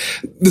plan.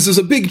 This is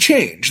a big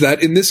change,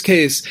 that in this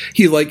case,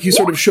 he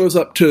sort of shows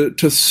up to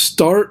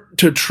start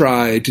to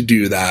try to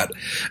do that.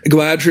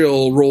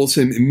 Galadriel rolls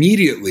him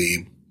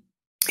immediately.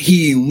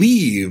 He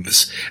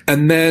leaves,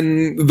 and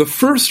then the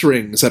first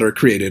rings that are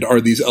created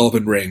are these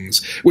elven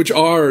rings, which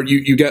are,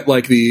 you get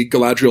like the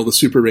Galadriel, the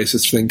super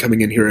racist thing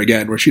coming in here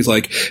again, where she's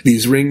like,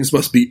 these rings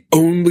must be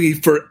only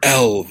for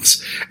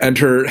elves, and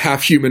her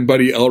half-human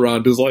buddy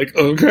Elrond is like,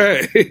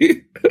 okay,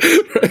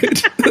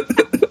 right?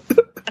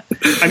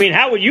 I mean,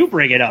 how would you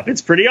bring it up?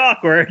 It's pretty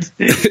awkward.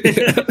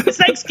 It's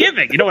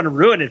Thanksgiving. You don't want to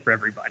ruin it for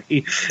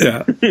everybody.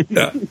 Yeah.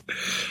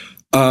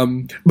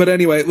 But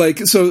anyway,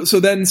 so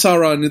then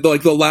Sauron,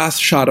 like, the last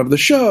shot of the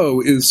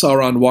show is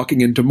Sauron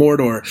walking into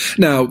Mordor.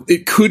 Now,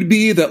 it could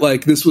be that,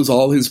 like, this was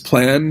all his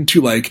plan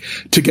to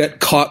get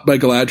caught by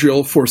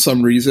Galadriel for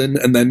some reason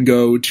and then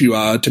go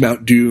to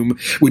Mount Doom,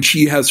 which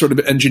he has sort of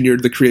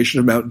engineered the creation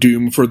of Mount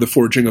Doom for the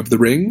forging of the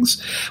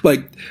rings.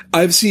 Like,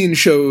 I've seen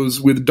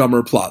shows with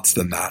dumber plots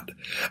than that.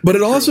 But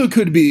it also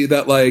could be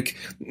that, like,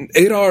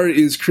 Adar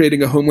is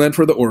creating a homeland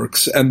for the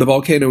orcs, and the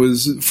volcano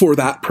is for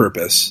that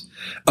purpose.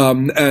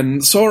 And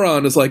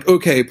Sauron is like,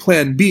 okay,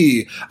 plan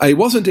B, I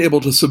wasn't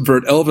able to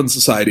subvert Elven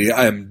society,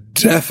 I am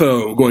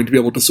defo going to be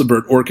able to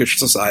subvert Orcish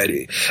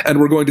society. And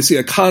we're going to see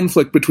a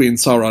conflict between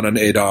Sauron and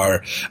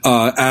Adar,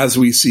 as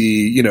we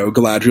see,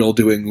 Galadriel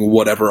doing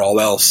whatever all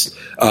else,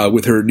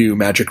 with her new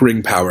magic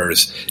ring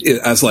powers,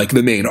 as like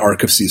the main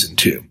arc of season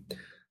 2.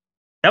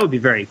 That would be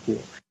very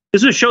cool.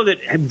 This was a show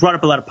that brought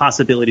up a lot of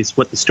possibilities for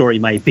what the story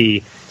might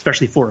be,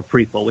 especially for a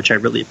prequel, which I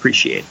really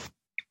appreciate.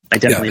 I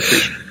definitely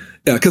appreciate it.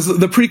 Yeah, because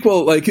the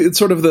prequel, like, it's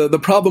sort of the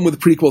problem with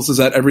prequels is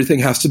that everything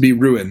has to be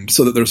ruined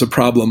so that there's a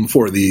problem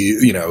for the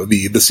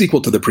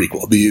sequel to the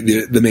prequel,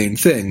 the main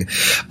thing.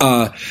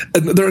 And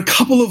there are a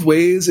couple of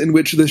ways in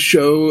which this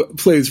show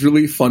plays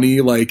really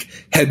funny, like,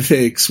 head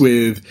fakes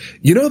with,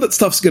 that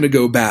stuff's gonna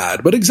go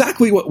bad, but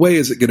exactly what way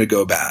is it gonna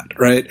go bad,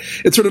 right?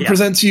 It sort of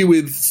presents you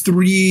with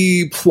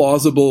 3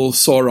 plausible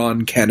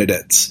Sauron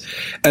candidates.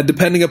 And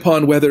depending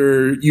upon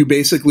whether you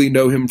basically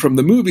know him from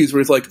the movies,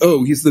 where it's like,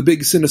 oh, he's the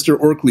big sinister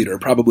orc leader,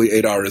 probably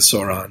Adar is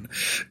Sauron,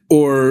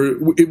 or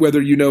whether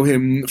you know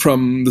him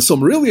from the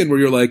Silmarillion, where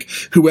you're like,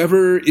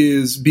 whoever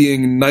is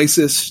being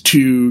nicest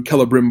to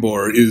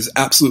Celebrimbor is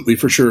absolutely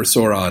for sure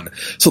Sauron.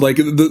 So, like,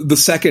 the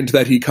second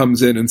that he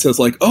comes in and says,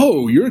 like,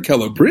 oh, you're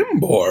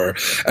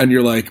Celebrimbor, and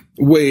you're like,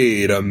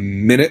 wait a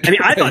minute. I mean,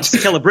 I thought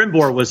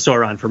Celebrimbor was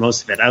Sauron for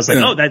most of it. I was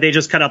like, they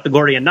just cut out the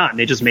Gordian knot and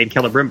they just made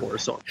Celebrimbor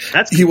Sauron.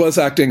 That's cool. He was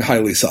acting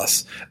highly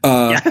sus.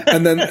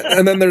 And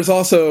then there's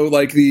also,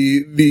 like,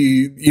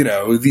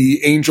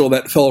 the angel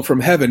that fell fell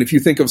from heaven. If you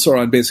think of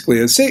Sauron basically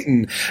as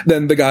Satan,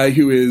 then the guy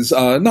who is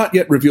not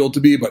yet revealed to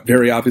be, but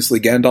very obviously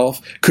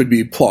Gandalf, could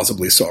be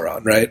plausibly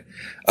Sauron, right?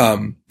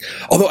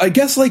 Although I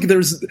guess like there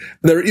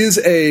is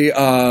a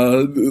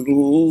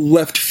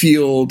left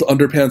field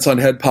underpants on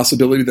head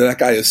possibility that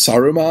guy is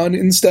Saruman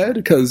instead,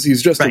 because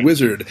he's just a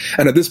wizard,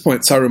 and at this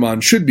point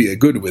Saruman should be a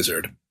good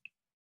wizard.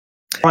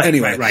 Right,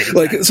 anyway, right,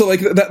 like so,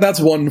 like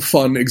that's one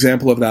fun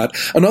example of that.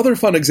 Another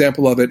fun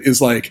example of it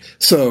is like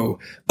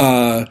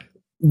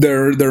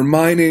they're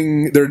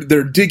mining,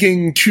 they're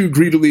digging too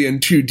greedily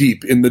and too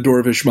deep in the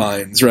Dorvish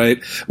mines,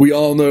 right? We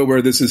all know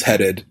where this is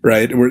headed,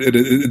 right?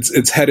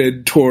 It's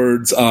headed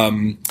towards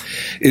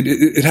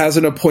it has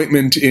an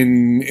appointment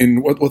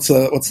in what's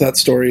that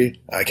story?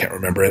 I can't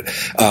remember it.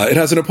 It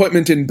has an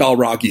appointment in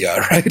Balrogia,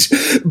 right?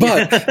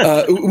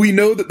 But we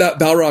know that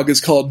Balrog is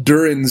called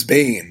Durin's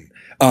Bane.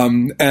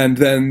 And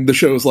then the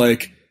show's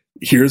like,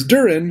 here's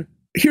Durin,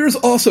 here's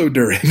also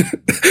Durin.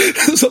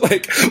 So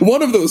like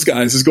one of those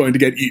guys is going to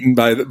get eaten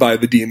by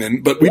the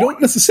demon, but we don't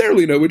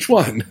necessarily know which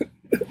one.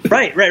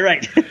 Right.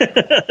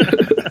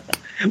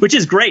 Which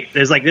is great.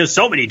 There's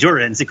so many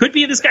Durins. It could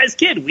be this guy's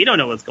kid. We don't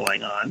know what's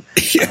going on.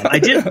 Yeah. I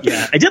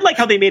did like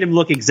how they made him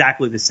look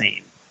exactly the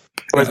same.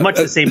 Or as much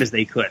the same as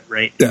they could,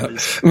 right? Yeah.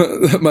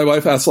 My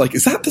wife asked, like,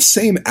 is that the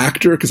same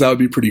actor? Because that would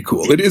be pretty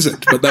cool. It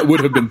isn't, but that would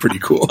have been pretty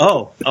cool.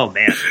 Oh,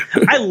 man.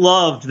 I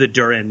loved the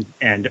Durin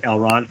and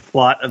Elrond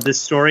plot of this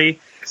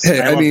story.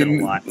 Hey, I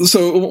mean,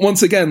 so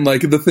once again,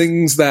 like the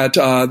things that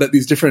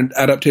these different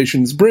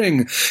adaptations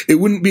bring, it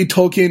wouldn't be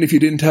Tolkien if you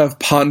didn't have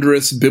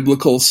ponderous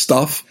biblical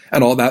stuff,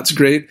 and all that's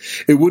great.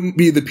 It wouldn't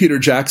be the Peter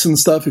Jackson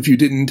stuff if you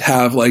didn't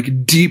have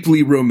like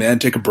deeply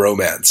romantic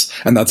bromance,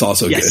 and that's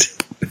also good.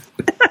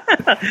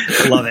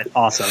 Love it.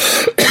 Awesome.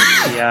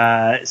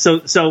 Yeah.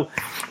 So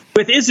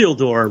with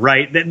Isildur,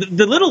 right,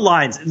 the little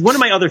lines, one of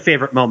my other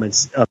favorite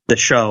moments of the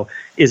show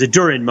is a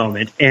Durin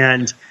moment.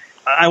 And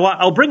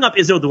I'll bring up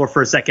Isildur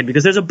for a second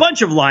because there's a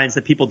bunch of lines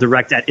that people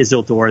direct at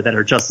Isildur that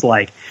are just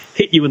like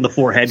hit you in the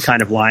forehead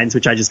kind of lines,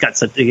 which I just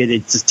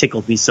it just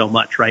tickled me so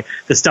much, right?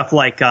 The stuff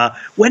like,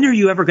 when are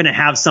you ever going to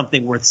have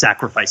something worth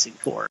sacrificing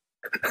for?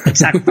 Like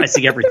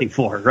sacrificing everything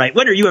for, right?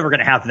 When are you ever going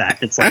to have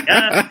that? It's like,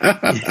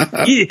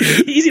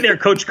 easy there,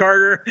 Coach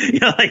Carter. You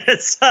know, like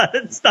it's not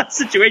a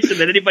situation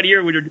that anybody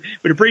here would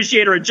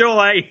appreciate or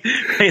enjoy.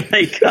 Right?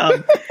 Like,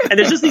 and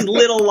there's just these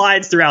little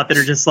lines throughout that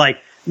are just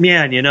like,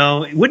 man, you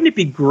know, wouldn't it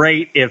be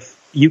great if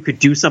you could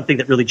do something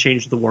that really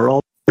changed the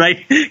world?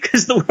 Right?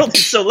 Because the world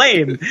is so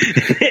lame.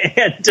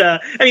 And I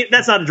mean,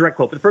 that's not a direct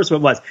quote, but the first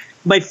one was.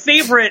 My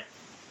favorite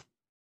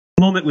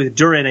moment with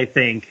Durin, I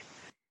think,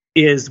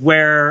 is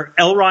where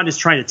Elrond is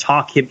trying to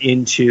talk him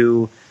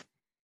into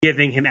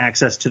giving him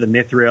access to the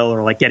Mithril,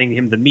 or like getting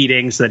him the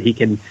meeting so that he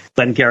can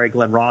Glengarry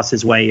Glen Ross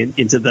his way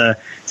into the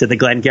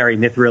Glengarry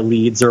Mithril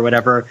leads or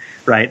whatever,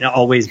 right?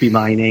 Always be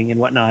mining and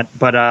whatnot.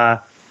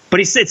 But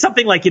he said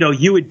something like, you know,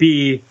 you would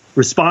be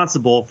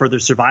responsible for the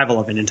survival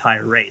of an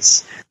entire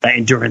race.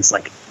 And Durin's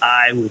like,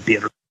 I would be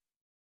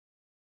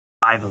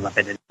survival of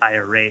an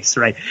entire race,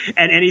 right?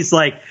 And he's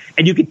like,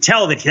 and you could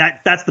tell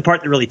that's the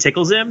part that really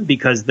tickles him,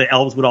 because the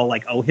elves would all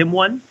like owe him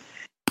one.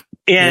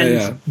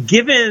 And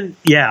given,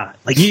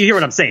 like you hear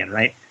what I'm saying,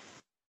 right?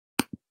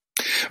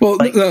 Well,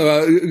 like,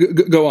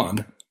 go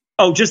on.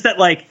 Oh, just that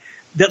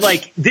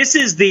this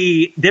is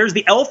there's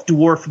the elf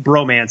dwarf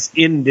bromance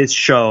in this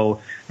show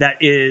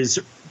that is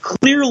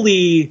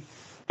clearly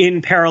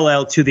in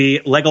parallel to the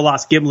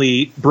Legolas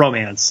Gimli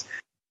bromance.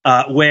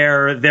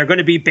 Where they're going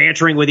to be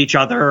bantering with each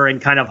other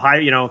and kind of high,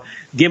 you know,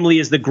 Gimli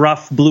is the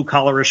gruff, blue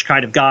collarish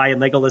kind of guy, and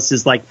Legolas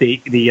is like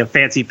the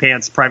fancy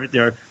pants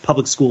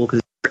public school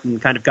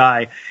kind of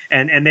guy,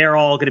 and they're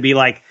all going to be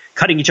like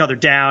cutting each other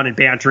down and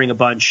bantering a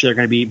bunch. They're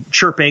going to be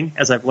chirping,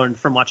 as I've learned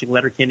from watching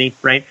Letterkenny,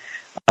 right?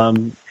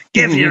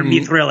 Give your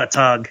Mithril a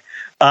tug.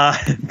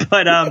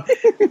 But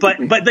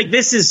like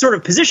this is sort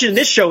of positioned in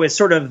this show as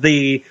sort of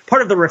the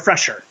part of the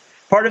refresher.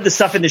 Part of the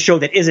stuff in the show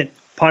that isn't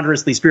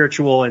ponderously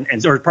spiritual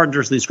or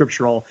ponderously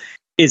scriptural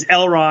is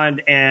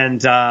Elrond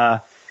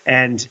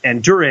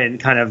and Durin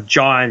kind of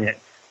jawing it,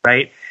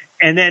 right?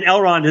 And then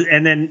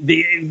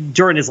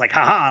Durin is like,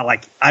 haha,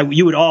 like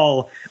you would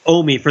all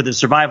owe me for the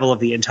survival of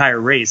the entire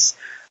race.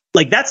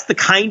 Like that's the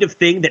kind of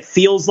thing that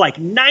feels like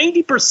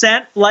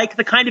 90% like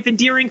the kind of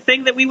endearing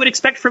thing that we would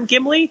expect from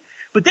Gimli.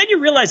 But then you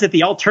realize that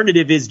the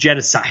alternative is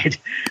genocide,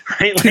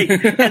 right? Like,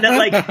 and then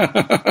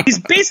like he's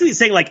basically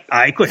saying like,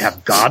 I could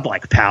have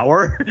godlike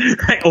power,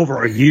 right,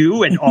 over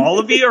you and all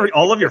of you or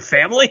all of your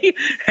family,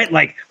 and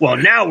like, well,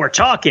 now we're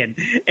talking.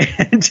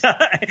 And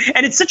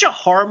it's such a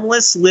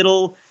harmless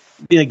little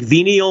like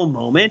venial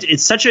moment.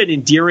 It's such an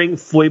endearing,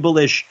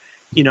 foible-ish,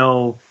 you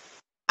know,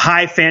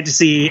 high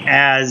fantasy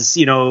as,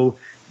 you know,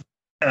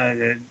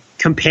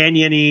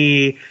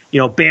 companion-y, you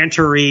know,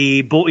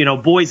 bantery, you know,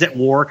 boys at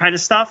war kind of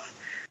stuff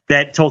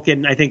that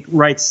Tolkien, I think,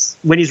 writes.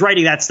 When he's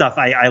writing that stuff,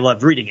 I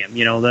loved reading him.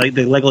 You know, the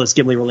Legolas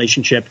Gimli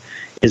relationship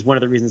is one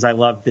of the reasons I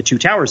loved The Two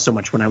Towers so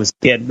much when I was a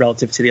kid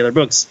relative to the other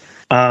books.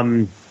 That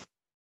and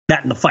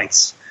the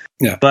fights.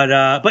 But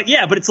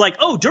it's like,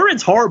 oh,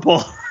 Durin's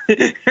horrible.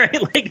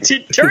 Right? Like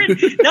Durin,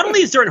 not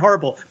only is Durin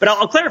horrible, but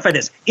I'll clarify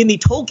this. In the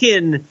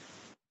Tolkien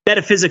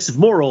metaphysics of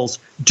morals,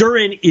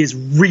 Durin is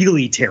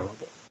really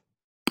terrible.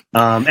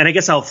 And I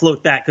guess I'll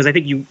float that because I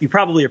think you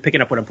probably are picking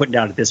up what I'm putting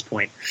down at this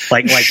point.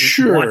 Like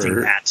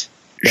wanting that.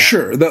 Yeah.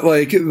 Sure,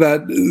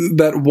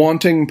 that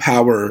wanting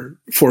power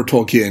for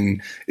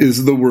Tolkien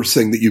is the worst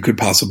thing that you could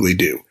possibly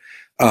do.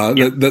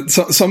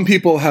 Some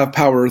people have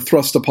power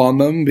thrust upon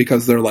them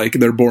because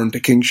they're born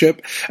to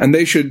kingship, and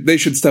they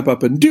should step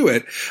up and do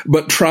it.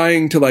 But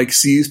trying to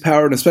seize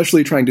power, and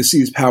especially trying to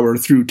seize power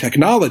through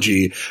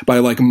technology by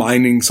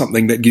mining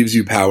something that gives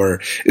you power,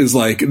 is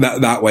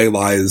that way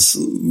lies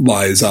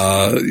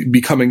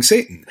becoming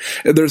Satan.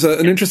 There's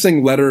an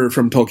interesting letter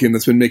from Tolkien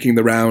that's been making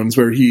the rounds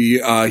where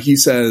he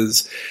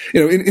says,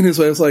 in his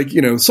way,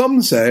 it's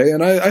some say,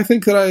 and I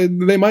think that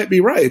they might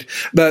be right,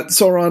 that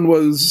Sauron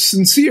was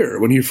sincere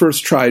when he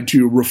first tried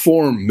to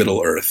reform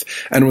Middle-earth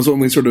and was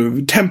only sort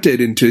of tempted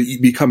into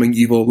becoming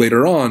evil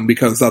later on,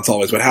 because that's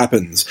always what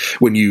happens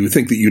when you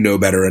think that you know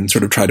better and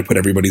sort of try to put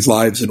everybody's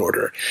lives in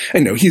order.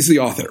 And he's the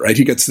author, right?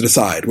 He gets to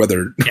decide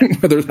whether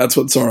that's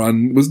what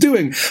Sauron was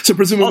doing. So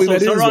presumably also,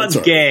 that Sauron's is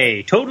what Sauron.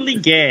 Gay, totally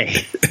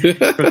gay. Wrote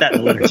that in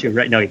the literature,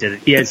 right? No, he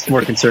didn't. He is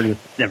more concerned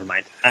with. Never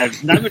mind.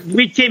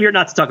 We came here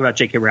not to talk about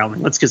J.K.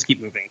 Rowling. Let's just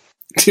keep moving.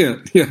 Yeah,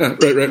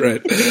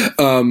 right.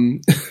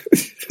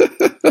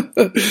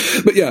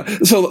 But yeah,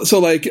 so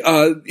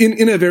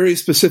in a very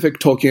specific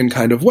Tolkien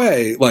kind of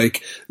way,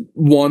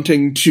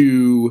 wanting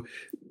to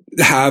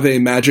have a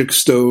magic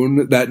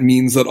stone that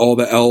means that all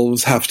the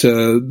elves have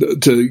to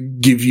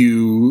give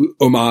you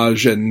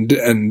homage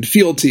and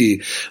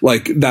fealty,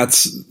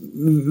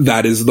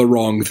 that is the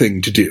wrong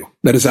thing to do.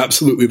 That is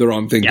absolutely the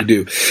wrong thing to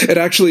do. It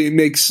actually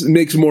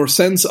makes more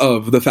sense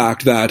of the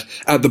fact that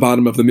at the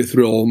bottom of the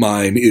Mithril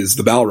mine is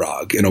the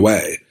Balrog, in a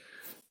way.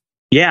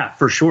 Yeah,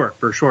 for sure.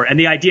 And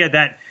the idea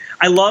that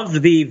I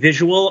loved the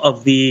visual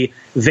of the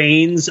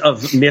veins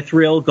of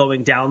Mithril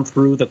going down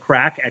through the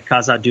crack at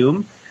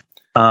Khazad-dûm.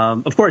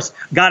 Of course,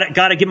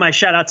 gotta give my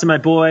shout out to my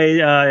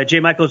boy J.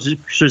 Michael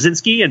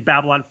Straczynski in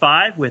Babylon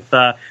 5 with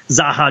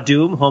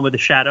Zahadum, Home of the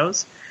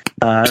Shadows,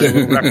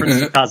 reference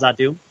to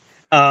Khazad-dûm.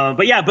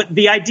 But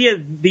the idea,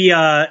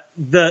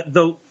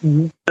 the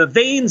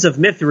veins of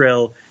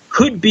Mithril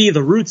could be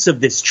the roots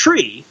of this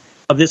tree,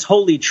 of this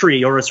holy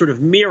tree, or a sort of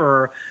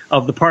mirror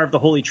of the part of the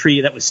holy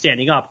tree that was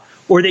standing up,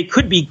 or they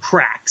could be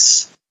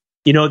cracks.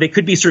 They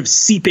could be sort of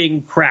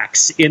seeping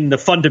cracks in the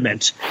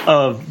fundament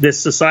of this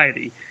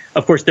society.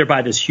 Of course,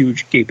 thereby this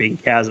huge gaping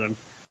chasm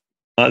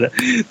that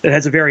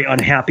has a very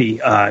unhappy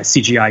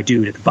CGI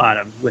dude at the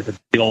bottom with a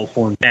big old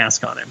horn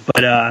mask on him.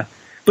 But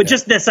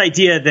just this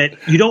idea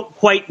that you don't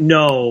quite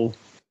know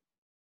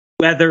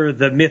whether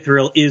the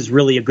Mithril is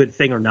really a good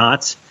thing or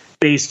not,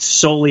 based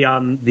solely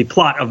on the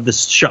plot of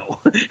this show,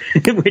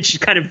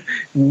 which kind of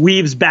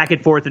weaves back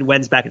and forth and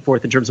wends back and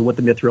forth in terms of what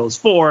the Mithril is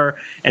for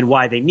and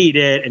why they need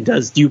it. And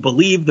do you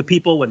believe the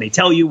people when they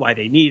tell you why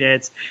they need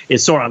it?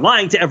 Is Sauron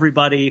lying to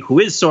everybody? Who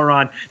is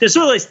Sauron? There's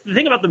sort of the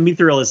thing about the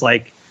Mithril is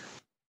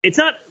it's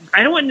not,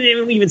 I don't want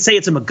to even say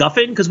it's a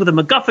MacGuffin, because with a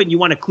MacGuffin, you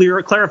want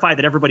to clarify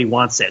that everybody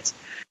wants it.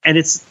 And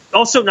it's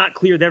also not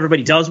clear that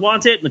everybody does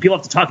want it, and the people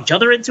have to talk each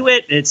other into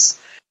it. It's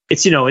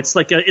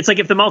like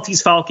if the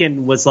Maltese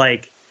Falcon was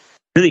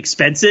really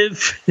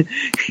expensive, and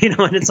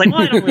it's well,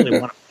 I don't really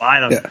want to buy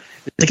them. Yeah.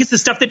 It's the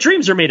stuff that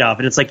dreams are made of,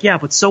 and it's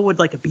but so would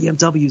a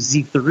BMW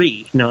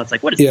Z3. It's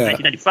what is it,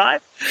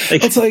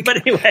 1995?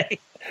 But anyway.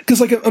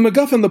 Because a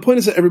MacGuffin, the point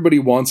is that everybody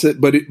wants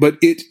it, but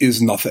it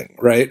is nothing,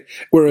 right?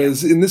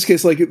 Whereas in this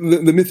case, the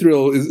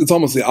Mithril it's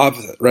almost the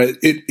opposite, right?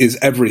 It is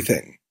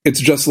everything. It's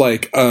just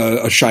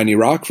a shiny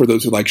rock for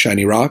those who like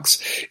shiny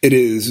rocks. It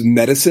is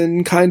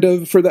medicine, kind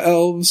of, for the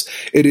elves.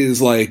 It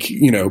is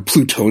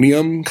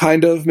plutonium,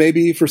 kind of,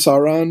 maybe, for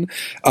Sauron.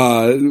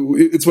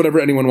 It's whatever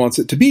anyone wants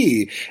it to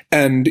be.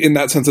 And in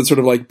that sense, it's sort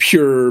of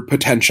pure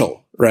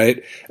potential,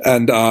 right?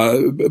 And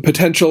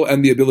potential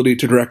and the ability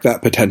to direct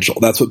that potential.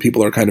 That's what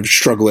people are kind of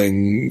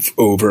struggling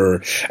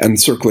over and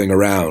circling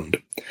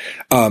around.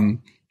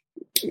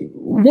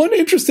 One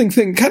interesting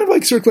thing, kind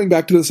of circling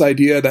back to this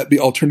idea that the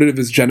alternative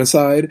is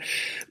genocide,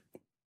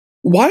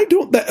 why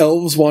don't the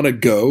elves want to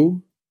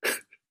go?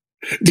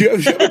 Do you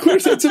have a clear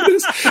sense of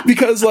this?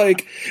 Because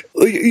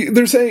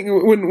they're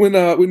saying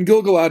when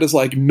Gil-galad is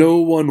no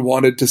one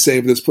wanted to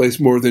save this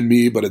place more than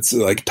me, but it's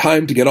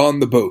time to get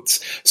on the boats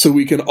so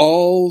we can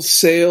all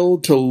sail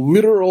to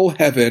literal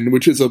heaven,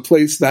 which is a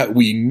place that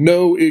we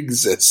know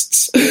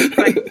exists.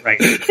 Right.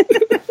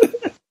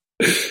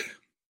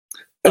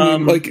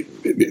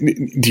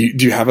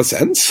 Do you have a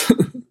sense?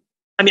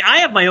 I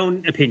have my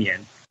own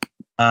opinion,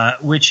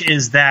 which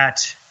is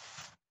that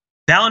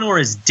Valinor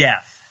is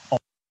death.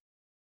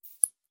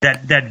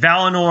 That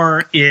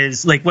Valinor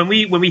is when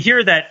we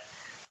hear that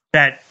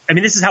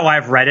this is how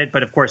I've read it,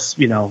 but of course,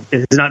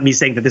 it's not me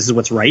saying that this is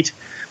what's right,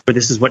 or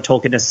this is what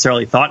Tolkien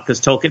necessarily thought,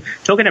 because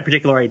Tolkien had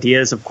particular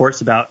ideas, of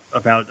course, about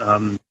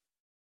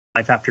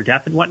life after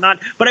death and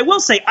whatnot. But I will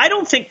say I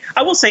don't think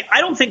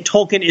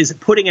Tolkien is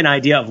putting an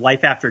idea of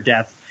life after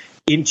death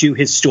into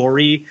his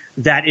story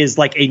that is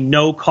like a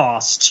no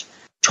cost,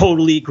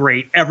 totally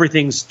great,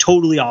 everything's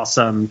totally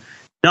awesome,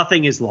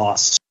 nothing is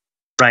lost,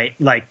 right?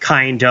 Like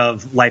kind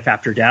of life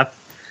after death.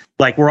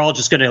 Like we're all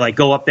just going to like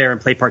go up there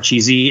and play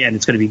Parcheesi and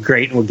it's going to be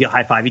great and we'll get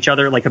high five each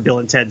other like a Bill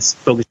and Ted's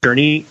Bogus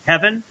Journey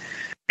heaven.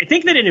 I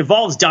think that it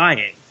involves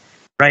dying,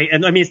 right?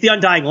 And I mean, it's the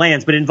Undying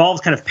Lands, but it involves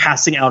kind of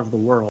passing out of the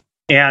world.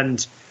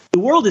 And the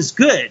world is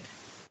good.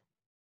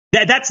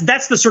 That's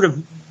the sort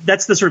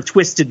of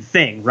twisted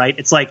thing, right?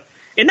 It's like,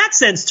 in that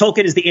sense,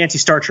 Tolkien is the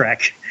anti-Star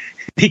Trek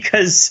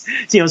because,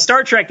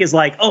 Star Trek is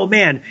like, oh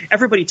man,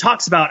 everybody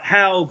talks about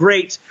how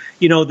great,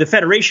 the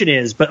Federation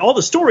is, but all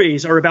the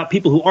stories are about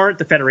people who aren't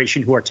the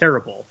Federation who are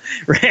terrible,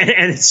 right?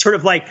 And it's sort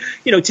of like,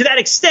 to that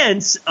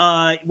extent,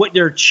 what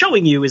they're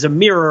showing you is a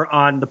mirror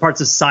on the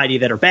parts of society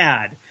that are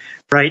bad,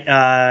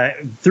 right?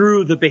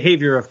 Through the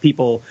behavior of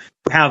people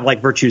who have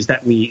like virtues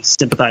that we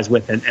sympathize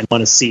with and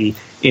want to see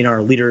in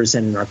our leaders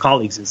and in our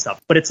colleagues and stuff.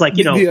 But it's like,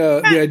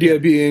 the idea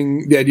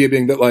being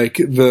that like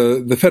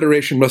the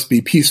Federation must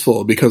be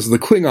peaceful because the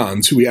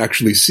Klingons who we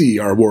actually see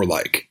are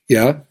warlike.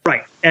 Yeah.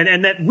 Right.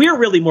 And that we're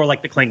really more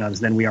like the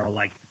Klingons than we are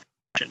like the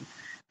Federation.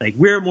 Like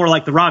we're more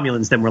like the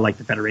Romulans than we're like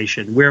the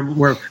Federation.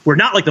 We're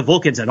not like the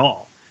Vulcans at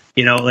all.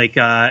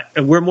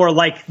 We're more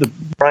like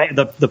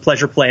the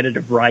pleasure planet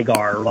of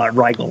Rygar or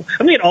Rigel.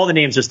 I'm gonna get all the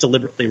names just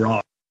deliberately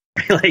wrong.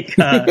 Like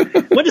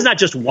one does not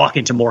just walk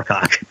into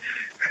Moorcock,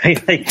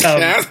 right? Like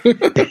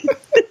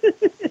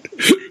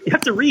you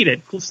have to read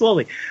it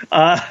slowly.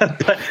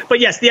 But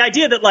yes, the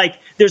idea that like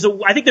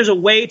I think there's a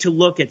way to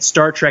look at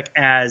Star Trek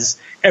as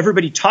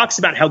everybody talks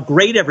about how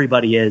great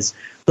everybody is,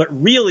 but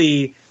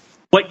really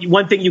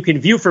one thing you can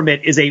view from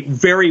it is a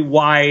very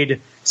wide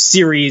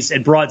series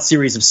and broad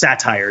series of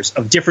satires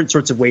of different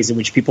sorts of ways in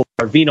which people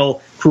are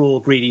venal,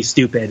 cruel, greedy,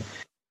 stupid,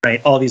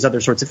 right? All these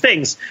other sorts of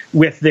things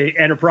with the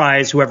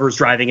Enterprise, whoever's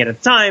driving it at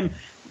the time,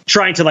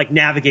 trying to like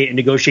navigate and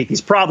negotiate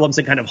these problems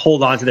and kind of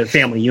hold on to their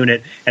family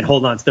unit and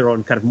hold on to their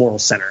own kind of moral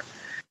center.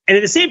 And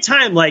at the same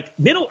time, like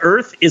Middle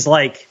Earth is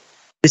like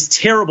this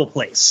terrible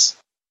place.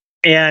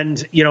 And,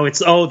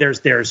 there's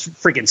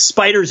freaking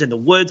spiders in the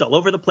woods all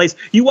over the place.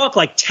 You walk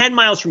like 10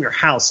 miles from your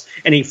house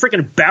and a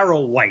freaking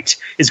Barrow Wight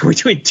is going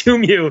to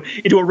entomb you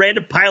into a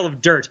random pile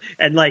of dirt.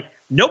 And like,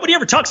 nobody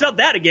ever talks about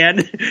that again.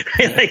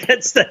 Like,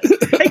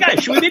 hey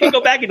guys, should we maybe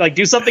go back and like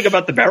do something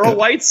about the Barrow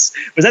Wights?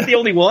 Was that the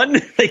only one?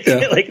 Like,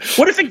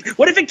 what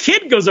if a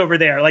kid goes over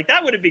there? Like,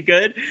 that wouldn't be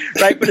good,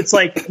 right? But it's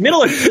like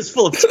Middle Earth is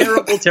full of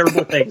terrible,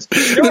 terrible things.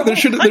 There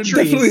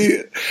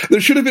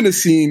should have been a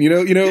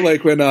scene,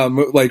 like when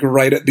like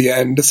right at the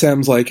end,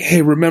 Sam's like,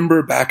 "Hey,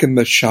 remember back in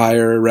the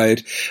Shire,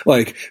 right?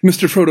 Like,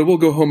 Mr. Frodo, we'll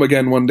go home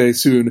again one day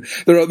soon."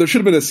 There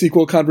should have been a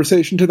sequel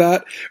conversation to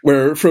that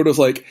where Frodo's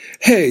like,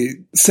 "Hey,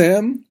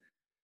 Sam,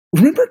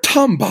 remember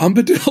Tom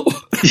Bombadil?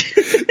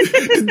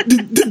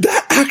 did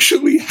that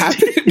actually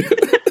happen?"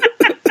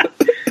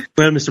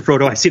 Well, Mr.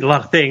 Frodo, I've seen a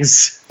lot of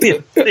things.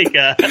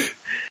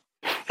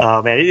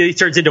 Oh man, he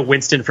turns into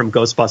Winston from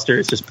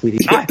Ghostbusters, just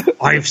pleading.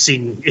 I've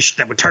seen ish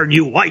that would turn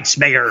you white,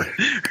 Mayor.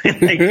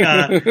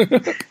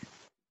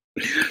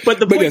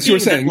 But yes, you were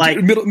saying that,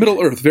 like,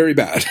 Middle Earth, very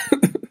bad.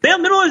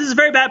 Middle Earth is a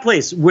very bad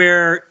place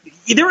where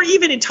there are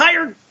even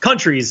entire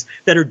countries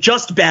that are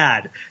just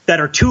bad,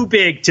 that are too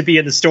big to be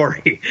in the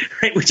story,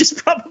 right? Which is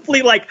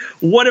probably like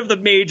one of the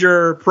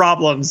major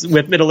problems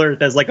with Middle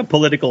Earth as like a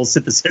political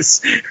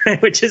synthesis,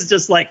 right? Which is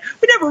just like,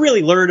 we never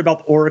really learn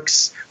about the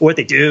orcs or what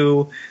they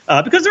do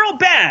because they're all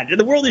bad and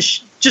the world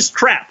is just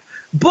crap.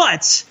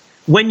 But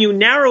when you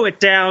narrow it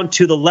down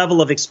to the level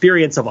of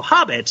experience of a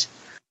Hobbit,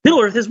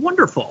 Middle Earth is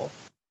wonderful.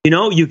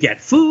 You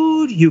get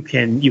food, you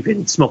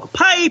can smoke a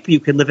pipe, you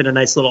can live in a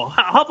nice little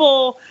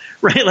hovel,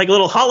 right? Like a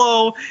little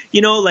hollow,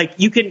 like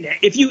you can,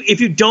 if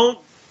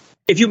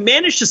you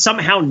manage to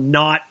somehow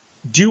not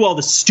do all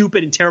the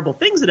stupid and terrible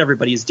things that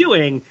everybody is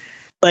doing,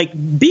 like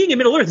being in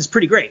Middle Earth is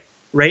pretty great,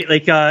 right?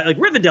 Like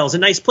Rivendell is a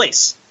nice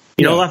place,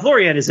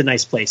 Lothlorien is a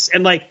nice place.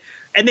 And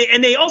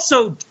they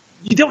also,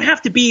 you don't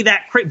have to be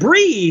that crazy.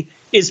 Bree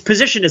is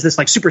positioned as this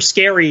like super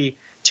scary,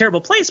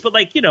 terrible place, but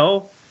like,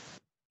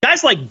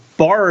 guys like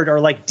Bard are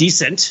like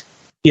decent,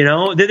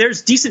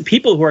 there's decent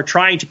people who are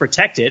trying to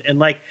protect it. And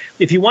like,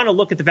 if you want to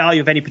look at the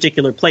value of any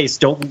particular place,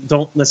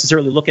 don't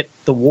necessarily look at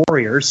the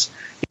warriors.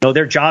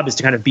 Their job is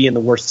to kind of be in the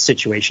worst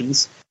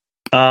situations.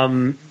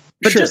 But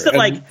sure, just that,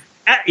 like,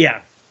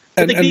 yeah.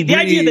 The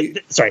idea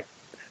that, sorry.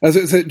 As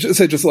I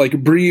said, just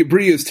like Bree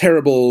is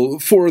terrible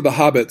for the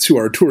hobbits who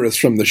are tourists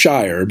from the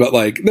Shire, but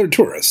like they're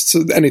tourists,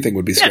 so anything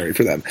would be scary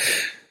for them.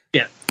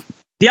 Yeah.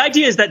 The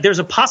idea is that there's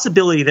a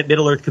possibility that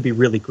Middle Earth could be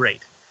really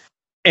great.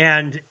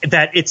 And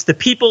that it's the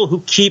people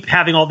who keep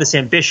having all this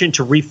ambition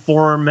to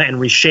reform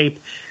and reshape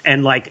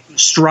and like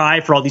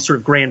strive for all these sort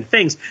of grand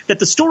things, that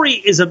the story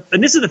is and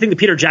this is the thing that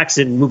Peter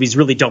Jackson movies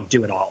really don't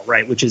do at all,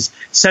 right? Which is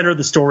center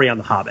the story on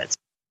the hobbits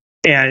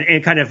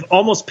and kind of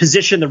almost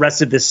position the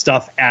rest of this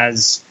stuff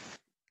as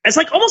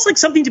like almost like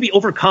something to be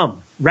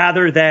overcome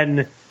rather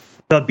than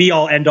the be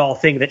all end all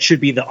thing that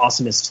should be the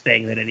awesomest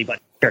thing that anybody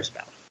cares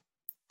about,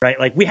 right?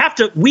 Like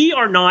we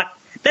are not,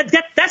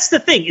 that's the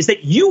thing, is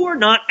that you are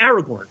not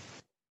Aragorn.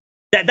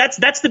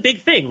 That's the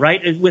big thing,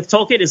 right? With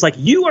Tolkien, is like,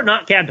 you are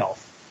not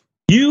Gandalf.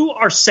 You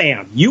are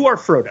Sam. You are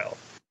Frodo.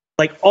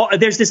 Like,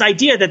 there's this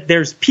idea that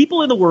there's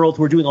people in the world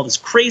who are doing all this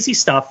crazy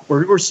stuff,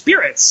 or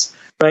spirits,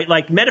 right?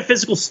 Like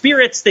metaphysical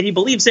spirits that he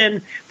believes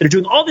in, that are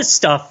doing all this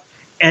stuff.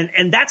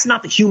 And that's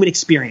not the human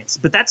experience,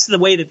 but that's the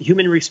way that the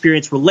human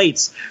experience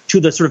relates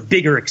to the sort of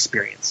bigger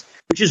experience,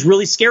 which is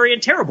really scary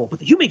and terrible. But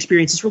the human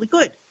experience is really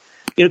good,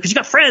 because you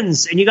got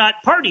friends and you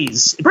got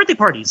parties, birthday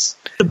parties.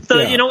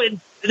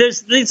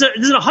 There's an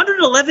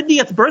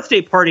 111th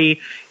birthday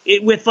party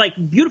with like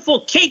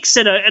beautiful cakes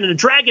and a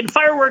dragon,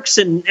 fireworks,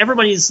 and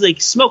everybody's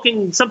like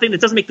smoking something that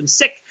doesn't make them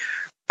sick,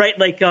 right?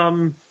 Like,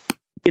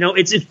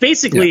 it's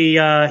basically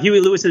Huey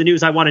Lewis in the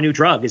News. I want a new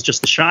drug. It's just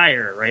the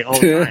Shire, right? All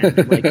the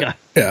time.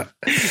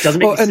 Doesn't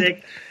make me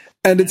sick.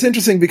 And it's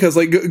interesting because,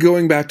 like,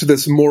 going back to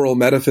this moral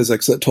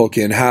metaphysics that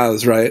Tolkien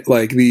has, right?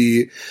 Like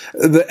the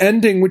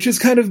ending, which is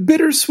kind of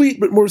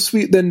bittersweet, but more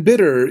sweet than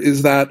bitter,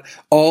 is that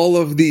all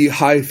of the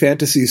high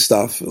fantasy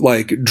stuff,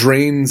 like,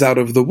 drains out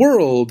of the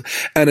world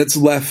and it's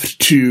left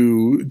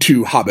to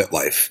Hobbit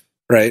life.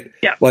 Right?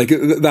 Yeah. Like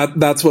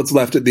that's what's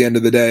left at the end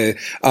of the day.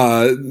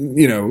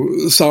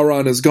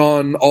 Sauron is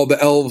gone. All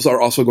the elves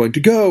are also going to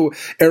go.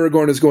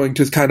 Aragorn is going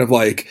to kind of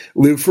like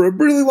live for a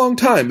really long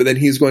time, but then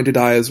he's going to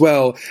die as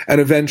well.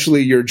 And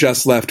eventually you're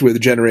just left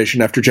with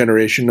generation after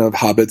generation of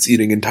hobbits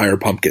eating entire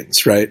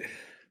pumpkins, right?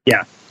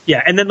 Yeah.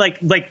 Yeah. And then like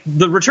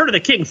the Return of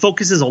the King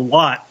focuses a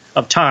lot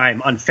of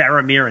time on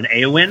Faramir and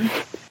Éowyn.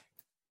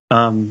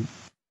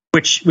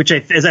 Which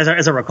as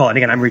I recall, and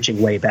again, I'm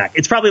reaching way back,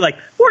 it's probably like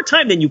more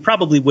time than you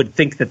probably would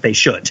think that they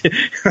should,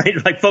 right?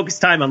 Like focus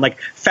time on like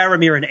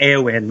Faramir and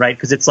Éowyn, right?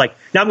 Because it's like,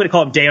 now I'm going to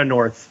call him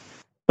Daeonorth,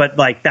 but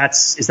like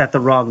is that the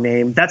wrong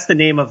name? That's the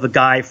name of the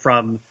guy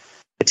from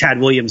the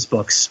Tad Williams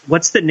books.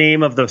 What's the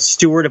name of the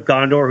steward of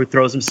Gondor who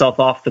throws himself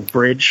off the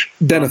bridge?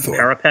 Denethor.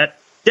 Parapet?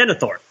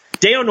 Denethor.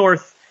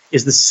 Daeonorth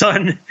is the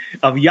son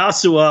of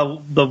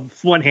Yasua, the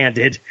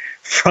one-handed,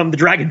 from the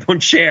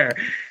Dragonbone chair.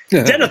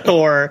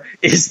 Denethor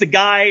is the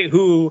guy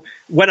who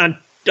went on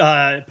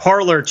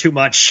Parler too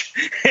much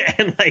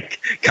and like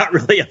got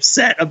really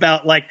upset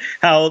about like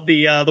how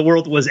the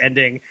world was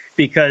ending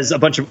because a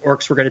bunch of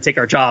orcs were going to take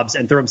our jobs,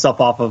 and threw himself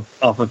off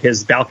of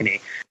his balcony.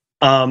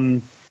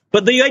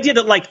 But the idea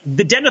that like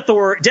the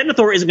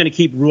Denethor isn't going to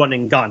keep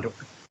running Gondor.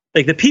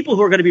 Like the people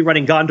who are going to be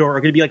running Gondor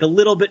are going to be like a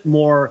little bit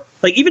more,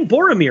 like even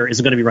Boromir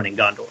isn't going to be running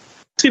Gondor.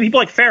 It's going to be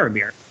people like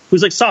Faramir,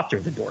 who's like softer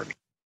than Boromir,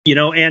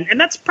 and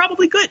that's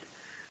probably good.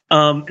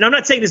 And I'm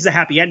not saying this is a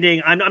happy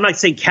ending. I'm not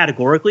saying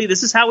categorically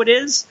this is how it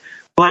is,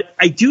 but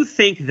I do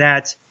think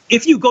that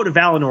if you go to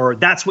Valinor,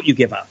 that's what you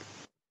give up,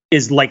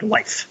 is like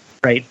life,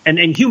 right? And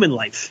human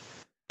life.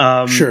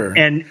 Sure.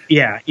 And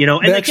yeah,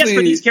 and I guess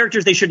for these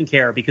characters, they shouldn't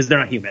care because they're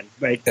not human,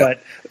 right? Yeah.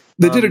 But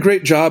they did a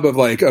great job of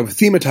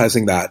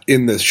thematizing that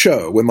in this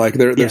show when like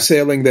they're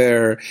sailing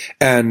there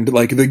and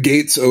like the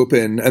gates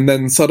open and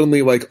then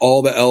suddenly like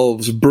all the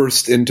elves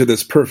burst into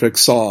this perfect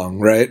song,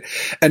 right?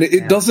 And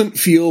it doesn't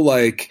feel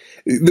like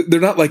they're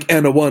not like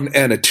Anna 1,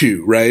 Anna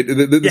 2, right?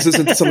 This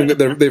isn't something that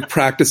they're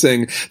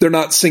practicing. They're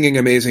not singing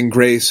Amazing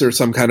Grace or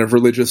some kind of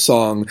religious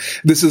song.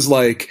 This is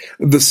like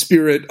the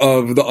spirit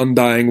of the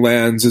Undying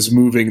Lands is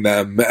moving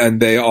them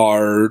and they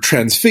are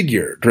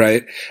transfigured,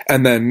 right?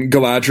 And then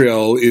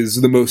Galadriel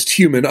is the most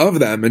human of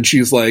them and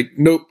she's like,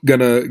 nope,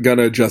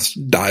 gonna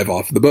just dive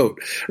off the boat,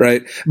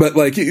 right? But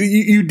like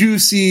you do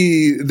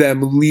see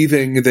them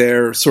leaving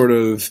their sort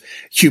of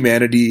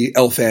humanity,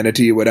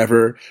 elfanity,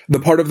 whatever, the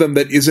part of them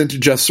that isn't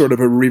just sort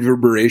of a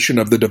reverberation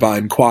of the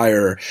divine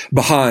choir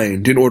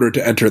behind in order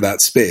to enter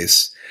that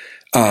space.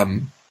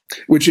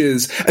 Which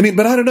is,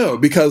 but I don't know,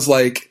 because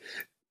like,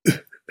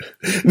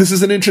 this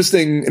is an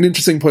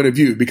interesting point of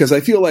view, because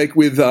I feel like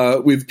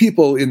with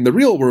people in the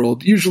real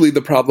world, usually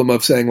the problem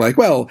of saying like,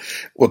 well,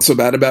 what's so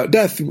bad about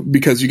death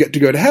because you get to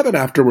go to heaven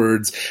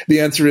afterwards?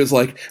 The answer is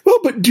like, well,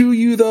 but do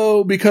you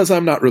though? Because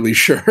I'm not really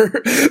sure.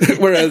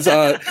 Whereas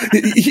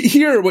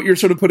here, what you're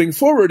sort of putting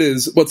forward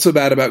is what's so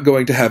bad about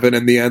going to heaven,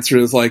 and the answer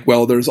is like,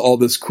 well, there's all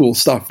this cool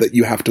stuff that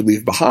you have to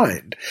leave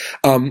behind,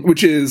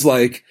 which is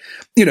like,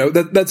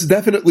 that's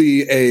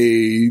definitely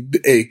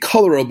a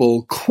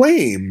colorable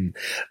claim.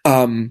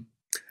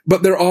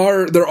 But there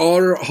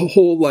are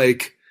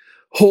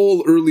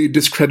whole early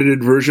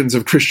discredited versions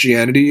of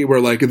Christianity where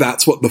like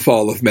that's what the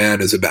fall of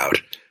man is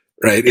about,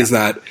 right? Yeah. Is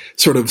that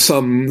sort of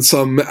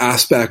some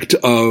aspect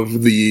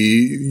of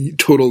the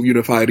total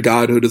unified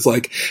godhood is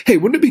like, hey,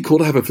 wouldn't it be cool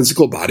to have a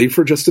physical body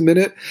for just a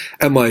minute?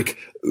 And like,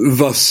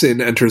 thus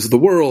sin enters the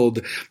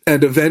world.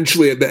 And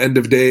eventually at the end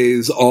of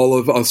days, all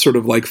of us sort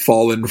of like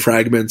fallen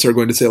fragments are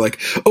going to say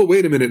like, oh,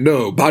 wait a minute.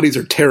 No, bodies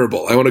are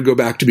terrible. I want to go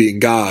back to being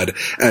God.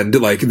 And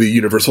like the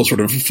universe will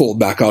sort of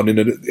fold back on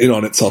in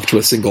on itself to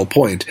a single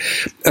point.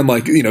 And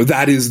like,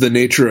 that is the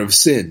nature of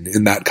sin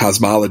in that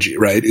cosmology,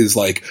 right? Is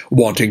like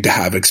wanting to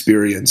have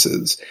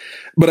experiences.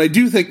 But I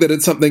do think that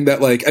it's something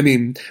that like,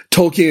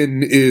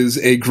 Tolkien is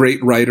a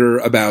great writer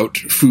about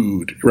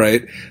food,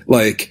 right?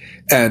 Like,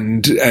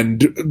 and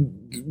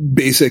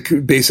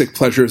basic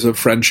pleasures of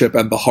friendship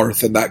and the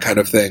hearth and that kind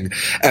of thing,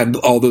 and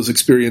all those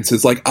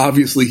experiences. Like,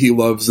 obviously he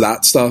loves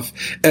that stuff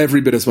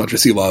every bit as much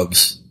as he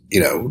loves,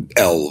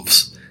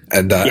 elves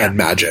and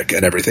magic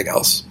and everything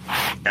else.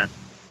 Yeah.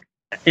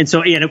 And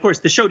so, and of course,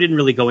 the show didn't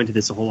really go into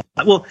this a whole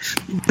lot. Well,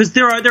 because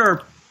there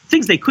are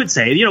things they could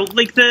say,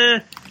 like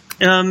the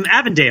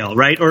Avondale,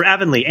 right? Or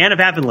Avonlea, Anne of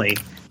Avonlea,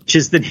 which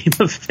is the name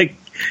of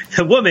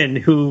the woman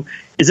who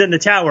is in the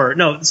tower.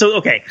 No, so,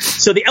 okay.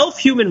 So the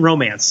elf-human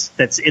romance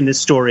that's in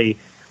this story,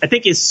 I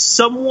think, is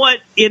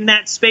somewhat in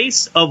that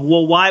space of,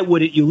 well, why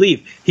wouldn't you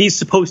leave? He's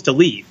supposed to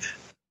leave.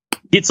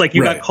 It's like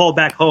you got called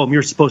back home,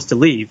 you're supposed to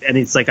leave. And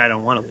it's like, I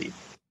don't want to leave.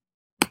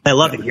 I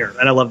love it here,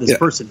 and I love this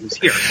person who's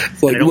here.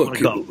 Like, I don't want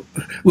to go.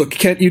 Look,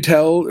 can't you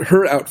tell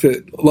her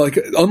outfit? Like,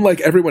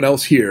 unlike everyone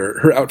else here,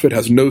 her outfit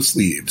has no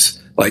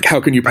sleeves. Like,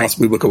 how can you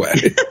possibly look away?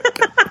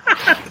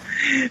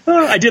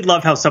 I did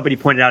love how somebody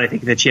pointed out, I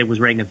think, that she was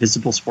wearing a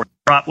visible sports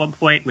bra at one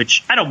point,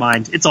 which I don't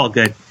mind. It's all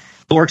good.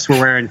 The orcs were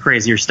wearing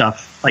crazier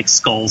stuff, like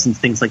skulls and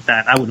things like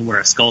that. I wouldn't wear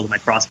a skull to my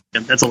CrossFit.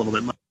 That's a little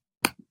bit much.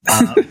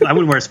 I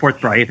wouldn't wear a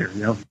sports bra either.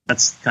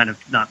 That's kind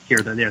of not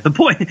here nor there. The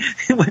point,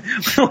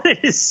 what I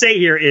just say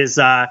here is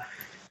the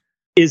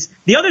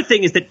other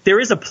thing is that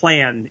there is a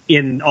plan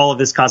in all of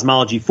this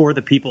cosmology for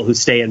the people who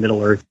stay in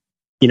Middle Earth.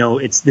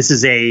 There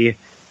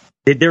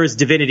is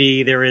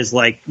divinity. There is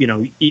and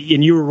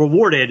you were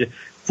rewarded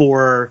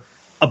for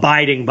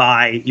abiding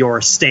by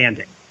your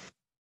standing.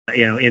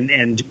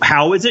 And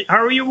how is it? How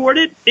are you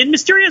rewarded? In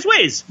mysterious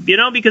ways.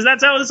 Because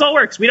that's how this all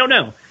works. We don't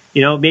know.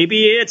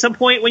 Maybe at some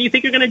point when you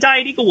think you're going to die,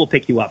 an eagle will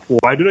pick you up.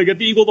 Why did I get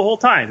the eagle the whole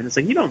time? And it's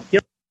like, you don't.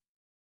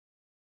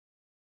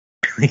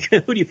 Like,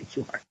 who do you think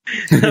you are?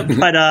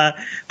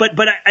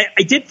 But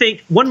I did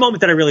think one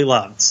moment that I really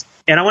loved,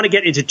 and I want to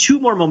get into two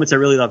more moments I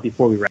really loved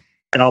before we wrap,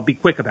 and I'll be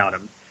quick about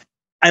them.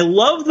 I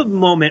love the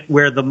moment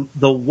where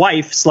the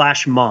wife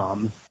 /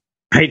 mom,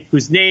 right,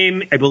 whose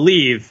name I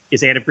believe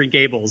is Anne of Green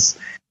Gables.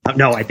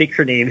 No, I think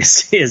her name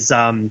is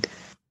and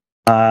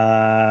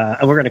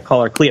we're going to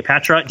call her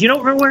Cleopatra. Do you know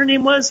what her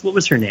name was? What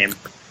was her name?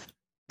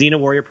 Xena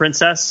Warrior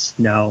Princess?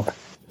 No.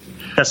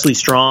 Cecily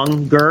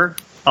Stronger?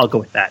 I'll go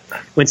with that.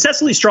 When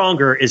Cecily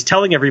Stronger is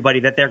telling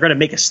everybody that they're going to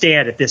make a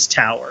stand at this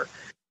tower,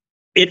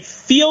 it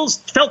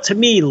felt to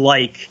me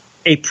like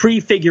a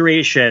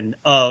prefiguration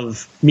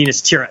of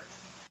Minas Tirith.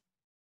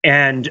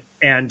 And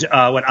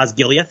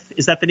Osgiliath,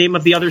 is that the name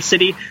of the other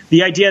city?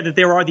 The idea that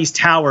there are these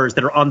towers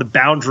that are on the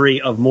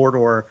boundary of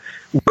Mordor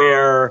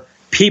where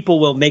people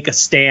will make a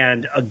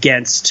stand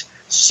against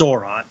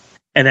Sauron,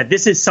 and that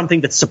this is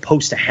something that's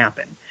supposed to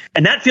happen.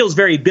 And that feels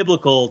very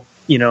biblical,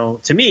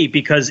 to me,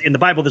 because in the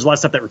Bible, there's a lot of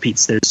stuff that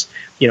repeats. There's,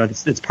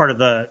 it's part of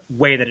the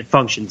way that it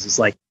functions. It's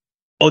like,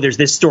 oh, there's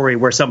this story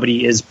where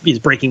somebody is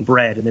breaking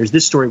bread, and there's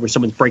this story where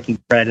someone's breaking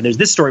bread, and there's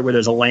this story where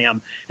there's a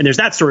lamb, and there's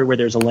that story where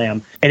there's a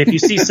lamb. And if you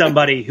see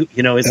somebody who,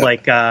 is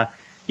like,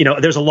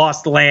 there's a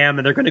lost lamb,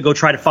 and they're going to go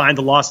try to find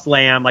the lost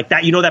lamb, like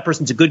that, that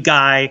person's a good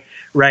guy,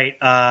 right?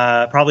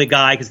 Probably a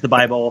guy because of the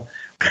Bible.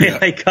 Yeah.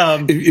 Like,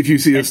 if you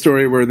see a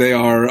story where they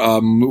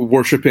are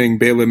worshiping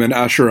Balaam and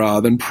Asherah,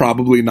 then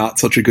probably not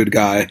such a good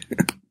guy.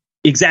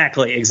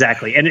 Exactly.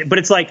 But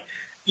it's like,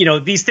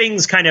 these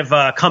things kind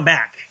of come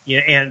back,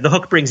 and the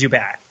hook brings you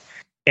back.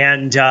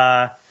 And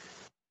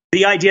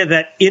the idea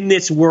that in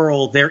this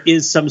world there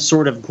is some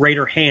sort of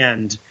greater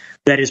hand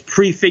that is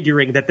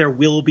prefiguring that there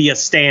will be a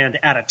stand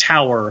at a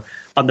tower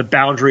on the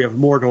boundary of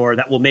Mordor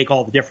that will make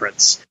all the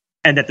difference,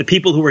 and that the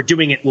people who are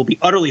doing it will be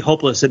utterly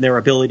hopeless in their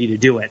ability to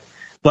do it,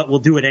 but will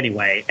do it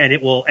anyway. And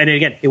it will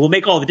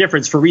make all the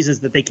difference for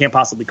reasons that they can't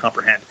possibly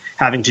comprehend,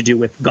 having to do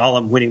with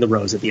Gollum winning the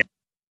rose at the end.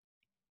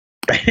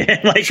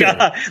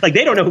 Like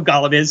they don't know who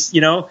Gollum is,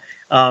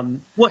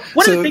 One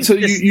of the things. So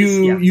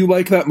you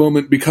like that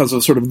moment because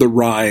of sort of the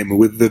rhyme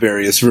with the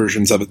various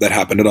versions of it that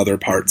happened in other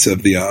parts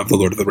of the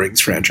Lord of the Rings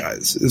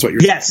franchise, is what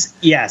you're saying?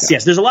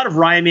 Yes. There's a lot of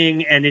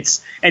rhyming, and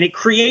it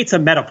creates a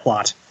meta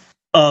plot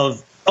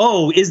of,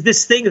 oh, is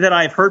this thing that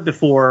I've heard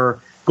before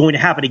going to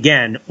happen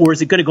again, or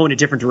is it going to go in a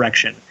different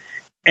direction?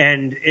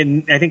 And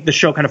I think the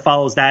show kind of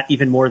follows that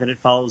even more than it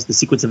follows the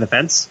sequence of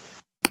events.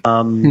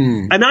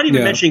 I'm not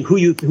even mentioning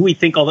who we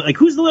think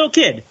who's the little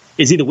kid?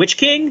 Is he the Witch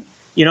King?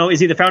 Is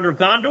he the founder of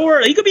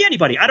Gondor? He could be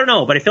anybody. I don't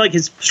know, but I feel like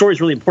his story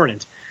is really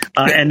important.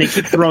 And they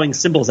keep throwing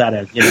symbols at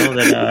him,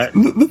 that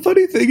the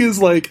funny thing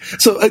is,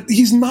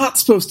 he's not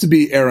supposed to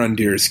be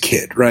Arondir's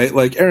kid, right?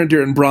 Like,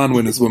 Arondir and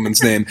Bronwyn is the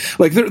woman's name.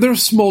 Like, they're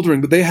smoldering,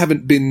 but they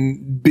haven't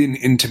been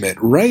intimate,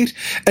 right?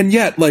 And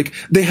yet,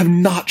 they have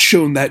not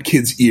shown that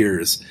kid's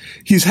ears.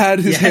 He's had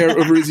his hair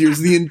over his ears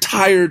the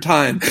entire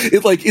time.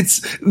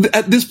 It's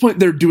at this point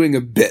they're doing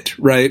a bit,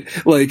 right?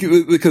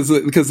 Because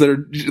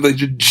they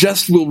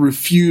just will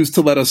refuse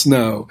to let us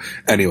know.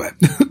 Anyway.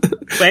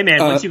 Hey man,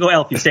 once you go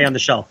elf, you stay on the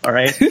shelf, all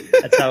right?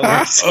 That's how it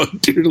works. Oh,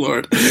 dear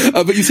Lord.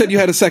 But you said you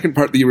had a second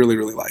part that you really,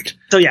 really liked.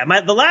 So yeah,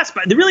 the last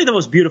part, really the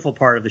most beautiful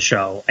part of the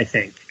show, I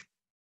think,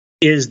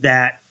 is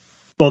that,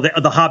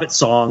 the Hobbit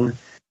song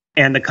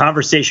and the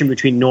conversation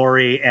between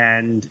Nori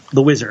and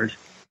the wizard.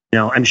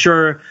 I'm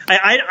sure,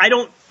 I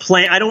don't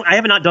I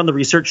have not done the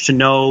research to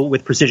know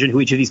with precision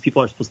who each of these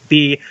people are supposed to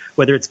be,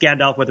 whether it's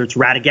Gandalf, whether it's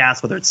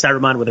Radagast, whether it's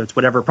Saruman, whether it's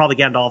whatever, probably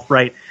Gandalf,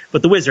 right?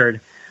 But the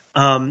wizard.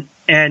 And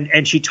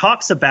she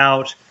talks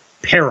about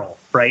peril,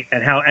 right?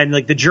 And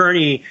like the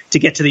journey to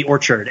get to the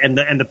orchard and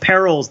the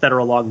perils that are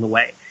along the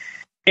way.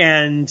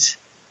 And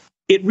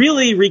it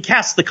really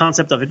recasts the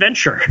concept of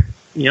adventure.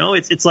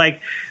 It's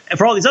like,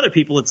 for all these other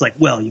people, it's like,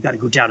 well, you got to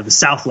go down to the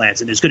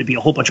Southlands and there's going to be a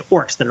whole bunch of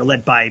orcs that are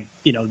led by,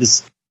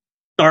 this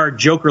star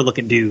Joker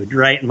looking dude,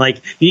 right? And like,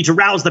 you need to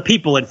rouse the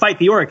people and fight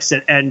the orcs.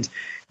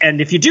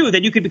 And if you do,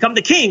 then you could become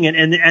the king.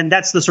 And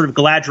that's the sort of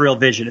Galadriel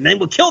vision. And then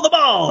we'll kill them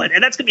all.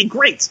 And that's going to be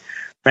great,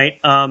 right?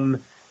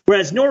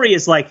 Whereas Nori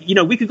is like,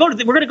 we could we're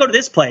going to go to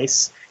this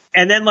place.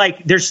 And then,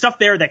 like, there's stuff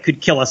there that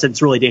could kill us and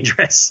it's really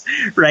dangerous,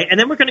 right? And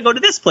then we're going to go to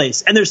this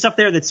place, and there's stuff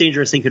there that's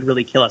dangerous and could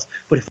really kill us.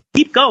 But if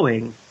we keep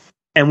going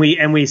and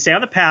we stay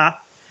on the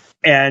path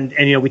and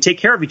we take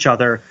care of each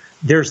other,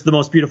 there's the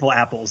most beautiful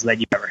apples that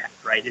you've ever had,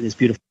 right? In this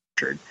beautiful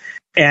orchard.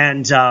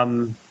 And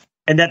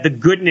that the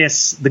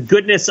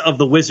goodness of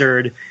the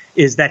wizard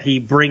is that he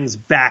brings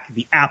back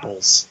the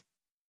apples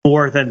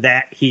more than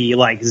that he,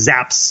 like,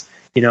 zaps,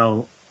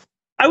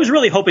 I was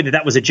really hoping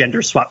that was a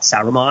gender swapped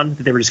Saruman,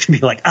 that they were just going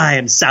to be like, I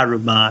am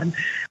Saruman.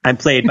 I'm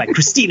played by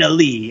Christina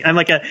Lee. I'm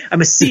a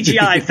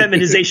CGI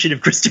feminization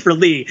of Christopher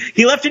Lee.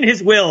 He left in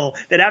his will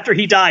that after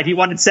he died, he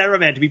wanted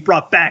Saruman to be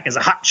brought back as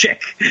a hot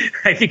chick,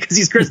 right? Because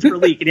he's Christopher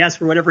Lee and he asks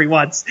for whatever he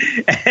wants.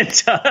 And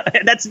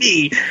that's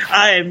me.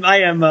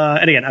 I am,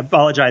 and again, I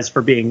apologize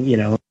for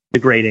being,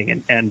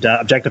 degrading and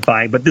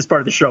objectifying, but this part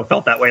of the show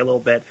felt that way a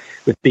little bit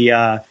with the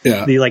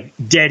like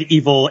dead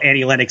evil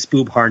Annie Lennox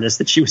boob harness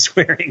that she was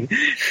wearing.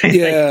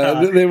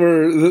 Yeah, they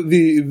were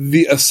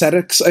the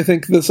ascetics, I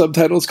think the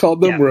subtitles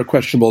called them, were a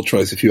questionable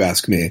choice if you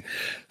ask me.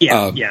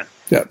 Yeah.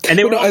 And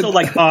they were also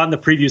like on the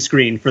preview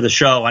screen for the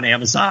show on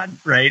Amazon,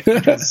 right?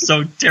 Which was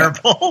so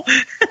terrible.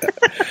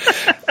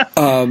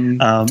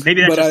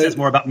 Maybe that just says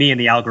more about me and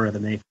the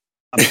algorithm.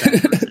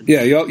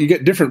 Yeah, you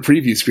get different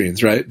preview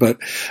screens, right? But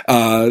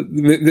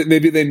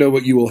maybe they know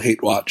what you will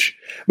hate watch.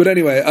 But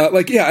anyway, I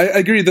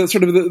agree that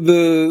sort of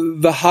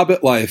the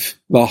Hobbit life,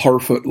 the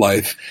Harfoot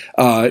life,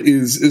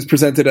 is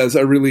presented as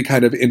a really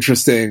kind of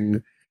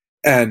interesting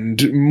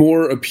and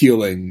more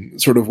appealing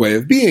sort of way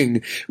of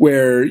being,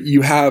 where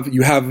you have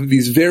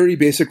these very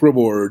basic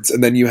rewards,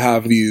 and then you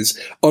have these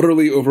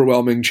utterly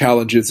overwhelming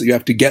challenges that you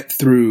have to get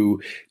through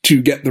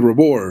to get the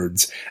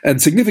rewards.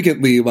 And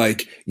significantly,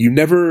 like, you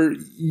never,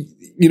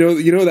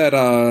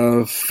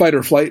 that fight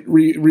or flight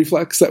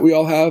reflex that we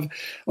all have.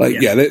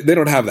 Like, they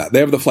don't have that. They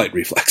have the flight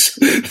reflex.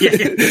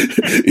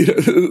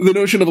 The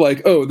notion of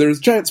like, oh, there's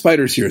giant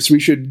spiders here, so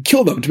we should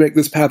kill them to make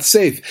this path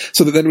safe,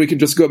 so that then we can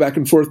just go back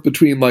and forth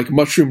between like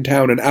Mushroom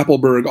Town and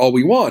Appleburg all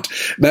we want.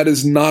 That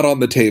is not on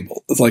the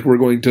table. It's like, we're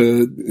going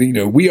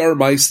to, we are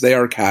mice, they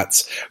are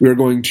cats. We are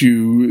going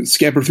to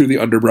scamper through the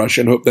underbrush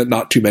and hope that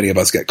not too many of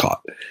us get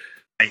caught.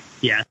 Right.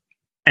 Yeah.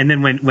 And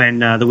then when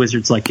the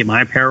wizard's like, in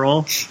my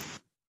peril,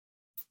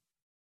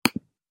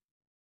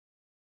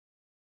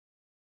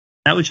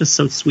 that was just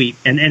so sweet.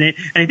 And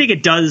I think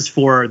it does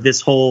for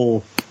this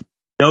whole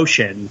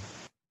notion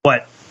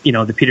what,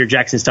 the Peter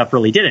Jackson stuff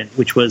really didn't,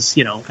 which was,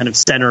 kind of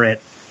center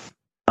it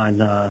on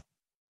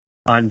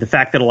the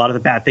fact that a lot of the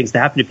bad things that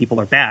happen to people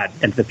are bad,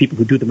 and the people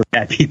who do them are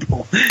bad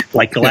people,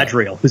 like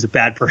Galadriel, who's a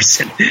bad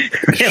person.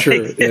 Right?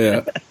 Sure,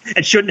 yeah.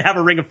 And shouldn't have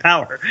a ring of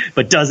power,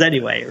 but does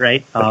anyway,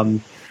 right?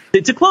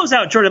 To close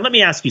out, Jordan, let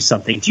me ask you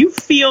something. Do you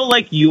feel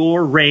like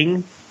your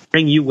ring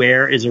you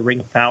wear is a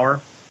ring of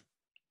power?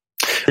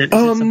 Is it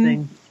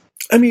something?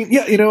 I mean,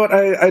 yeah, you know what?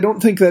 I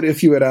don't think that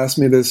if you had asked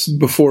me this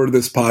before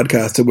this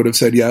podcast, I would have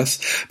said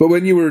yes. But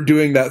when you were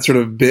doing that sort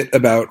of bit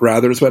about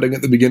Rather's wedding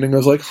at the beginning, I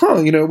was like,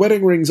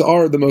 wedding rings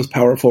are the most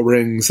powerful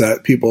rings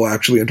that people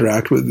actually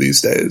interact with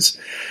these days.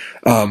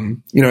 I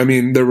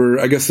mean, there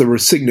were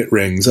signet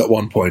rings at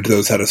one point.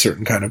 Those had a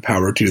certain kind of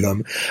power to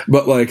them.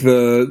 But like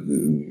the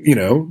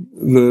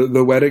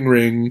wedding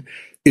ring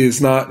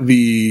is not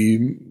the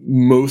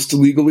most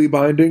legally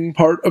binding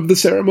part of the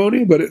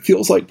ceremony, but it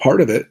feels like part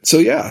of it. So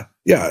yeah,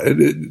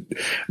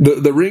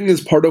 the ring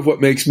is part of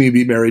what makes me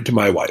be married to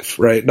my wife,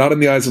 right? Not in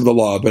the eyes of the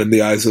law, but in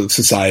the eyes of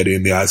society,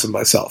 in the eyes of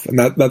myself. And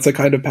that's a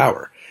kind of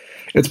power.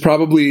 It's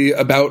probably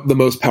about the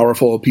most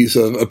powerful piece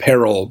of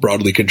apparel,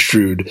 broadly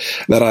construed,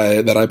 that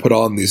I put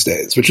on these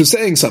days, which is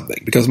saying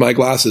something, because my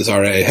glasses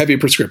are a heavy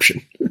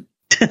prescription.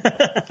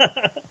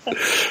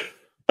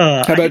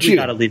 How about you?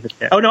 Gotta leave it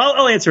there. Oh no,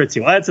 I'll answer it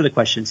too. I'll answer the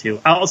question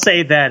too. I'll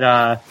say that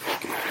I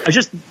was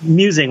just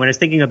musing when I was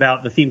thinking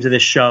about the themes of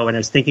this show, and I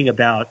was thinking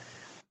about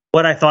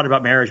what I thought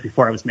about marriage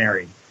before I was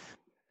married,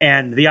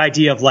 and the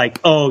idea of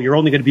like, oh, you're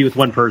only going to be with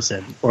one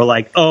person, or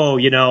like, oh,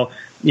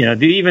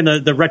 even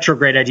the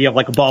retrograde idea of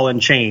like a ball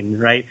and chain,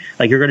 right?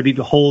 Like, you're going to be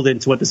beholden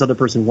to what this other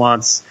person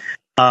wants,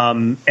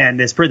 and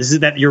this is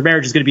that your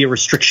marriage is going to be a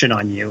restriction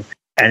on you,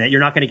 and that you're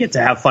not going to get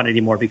to have fun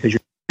anymore because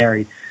you're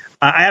married.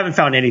 I haven't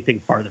found anything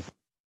farther.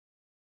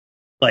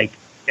 Like,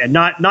 and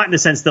not in the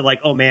sense that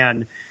like, oh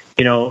man,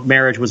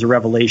 marriage was a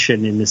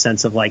revelation in the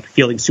sense of like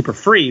feeling super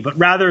free, but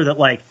rather that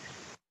like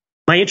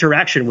my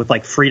interaction with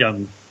like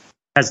freedom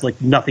has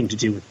like nothing to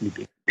do with me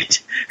being married.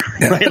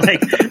 Yeah. Right?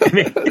 Like, I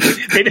mean,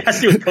 maybe it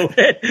has to do with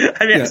COVID.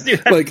 I mean, it has to do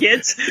with having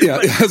kids. Yeah,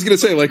 I was going to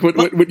say, like,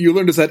 what you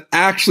learned is that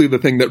actually the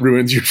thing that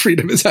ruins your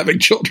freedom is having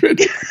children.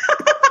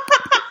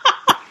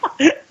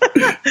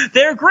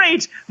 They're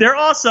great. They're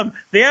awesome.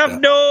 They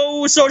have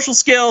no social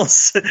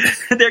skills.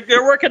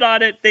 They're working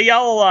on it. They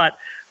yell a lot.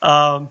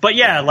 But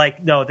yeah,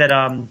 like, no,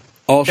 that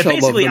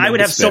basically I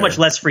would have so much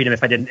less freedom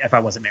if I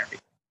wasn't married.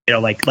 You know,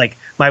 like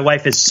my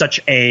wife is such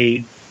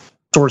a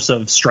source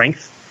of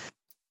strength,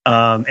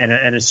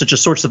 and it's such a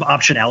source of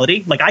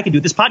optionality. Like, I could do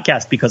this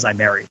podcast because I'm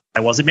married. If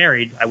I wasn't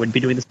married, I wouldn't be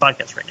doing this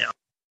podcast right now.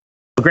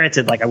 But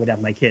granted, like, I would have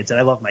my kids, and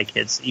I love my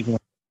kids, even when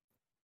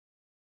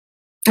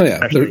oh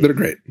yeah, they're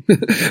great. I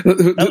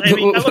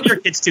mean, I love your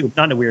kids too,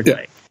 not in a weird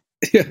way.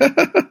 Yeah.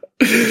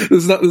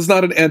 This is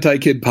not an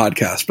anti-kid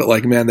podcast, but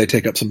like, man, they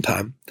take up some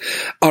time.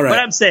 All right. What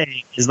I'm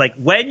saying is, like,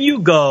 when you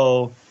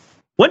go,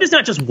 one does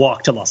not just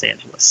walk to Los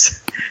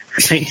Angeles.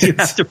 Right? You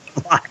have to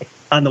fly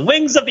on the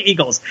wings of the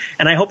eagles.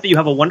 And I hope that you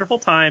have a wonderful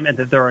time and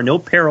that there are no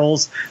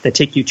perils that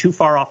take you too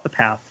far off the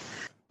path.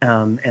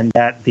 And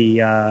that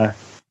the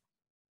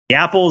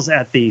apples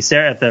at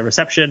the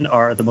reception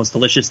are the most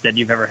delicious that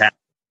you've ever had.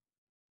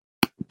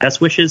 Best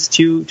wishes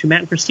to Matt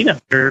and Christina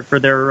for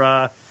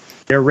their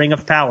ring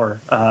of power,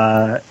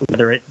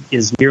 whether it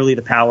is merely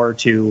the power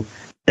to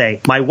say,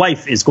 my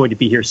wife is going to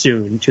be here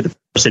soon, to the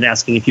person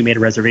asking if you made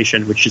a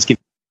reservation, which just gives.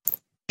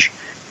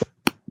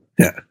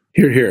 Yeah,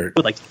 here.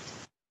 Would like to.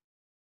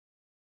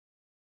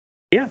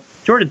 Yeah,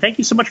 Jordan, thank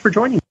you so much for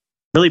joining me.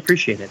 Really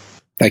appreciate it.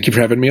 Thank you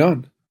for having me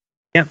on.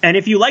 Yeah, and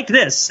if you liked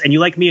this and you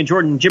like me and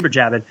Jordan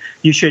jibber-jabbing,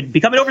 you should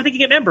become an Overthinking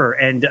It member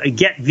and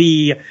get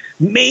the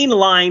main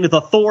line,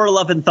 the Thor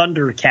Love and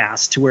Thunder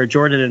cast, where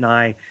Jordan and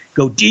I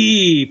go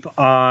deep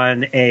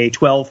on a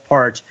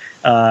 12-part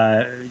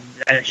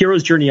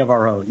hero's journey of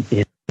our own,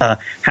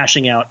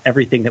 hashing out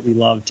everything that we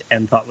loved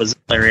and thought was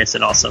hilarious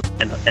and awesome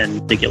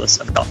and ridiculous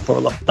about Thor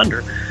Love and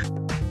Thunder.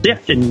 So yeah,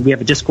 and we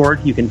have a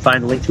Discord. You can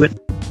find the link to it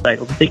at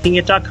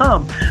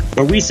overthinkingit.com,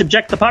 where we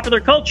subject the popular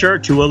culture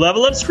to a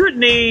level of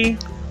scrutiny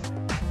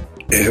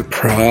it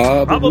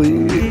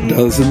probably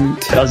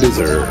doesn't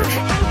deserve.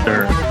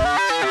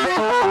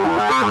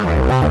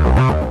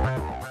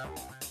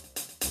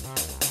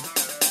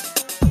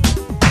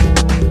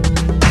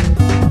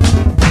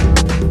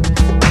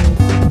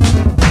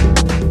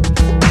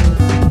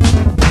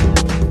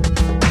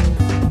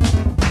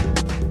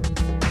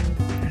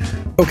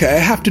 Okay, I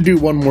have to do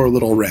one more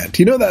little rant.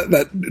 You know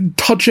that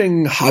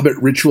touching Hobbit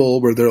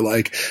ritual where they're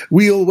like,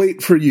 we'll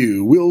wait for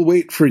you, we'll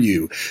wait for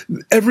you.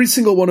 Every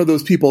single one of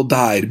those people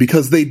died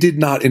because they did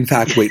not, in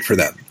fact, wait for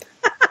them.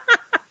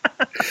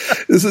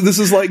 This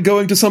is like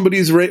going to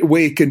somebody's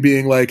wake and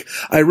being like,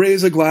 I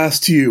raise a glass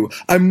to you.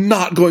 I'm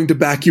not going to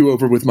back you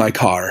over with my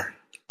car.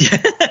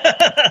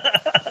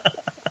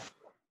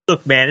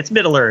 Look, man, it's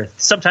Middle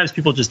Earth. Sometimes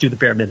people just do the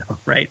bare minimum,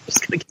 right?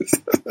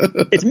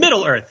 It's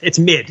Middle Earth. It's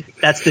mid.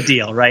 That's the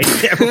deal, right?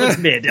 Everyone's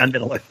mid on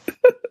Middle Earth.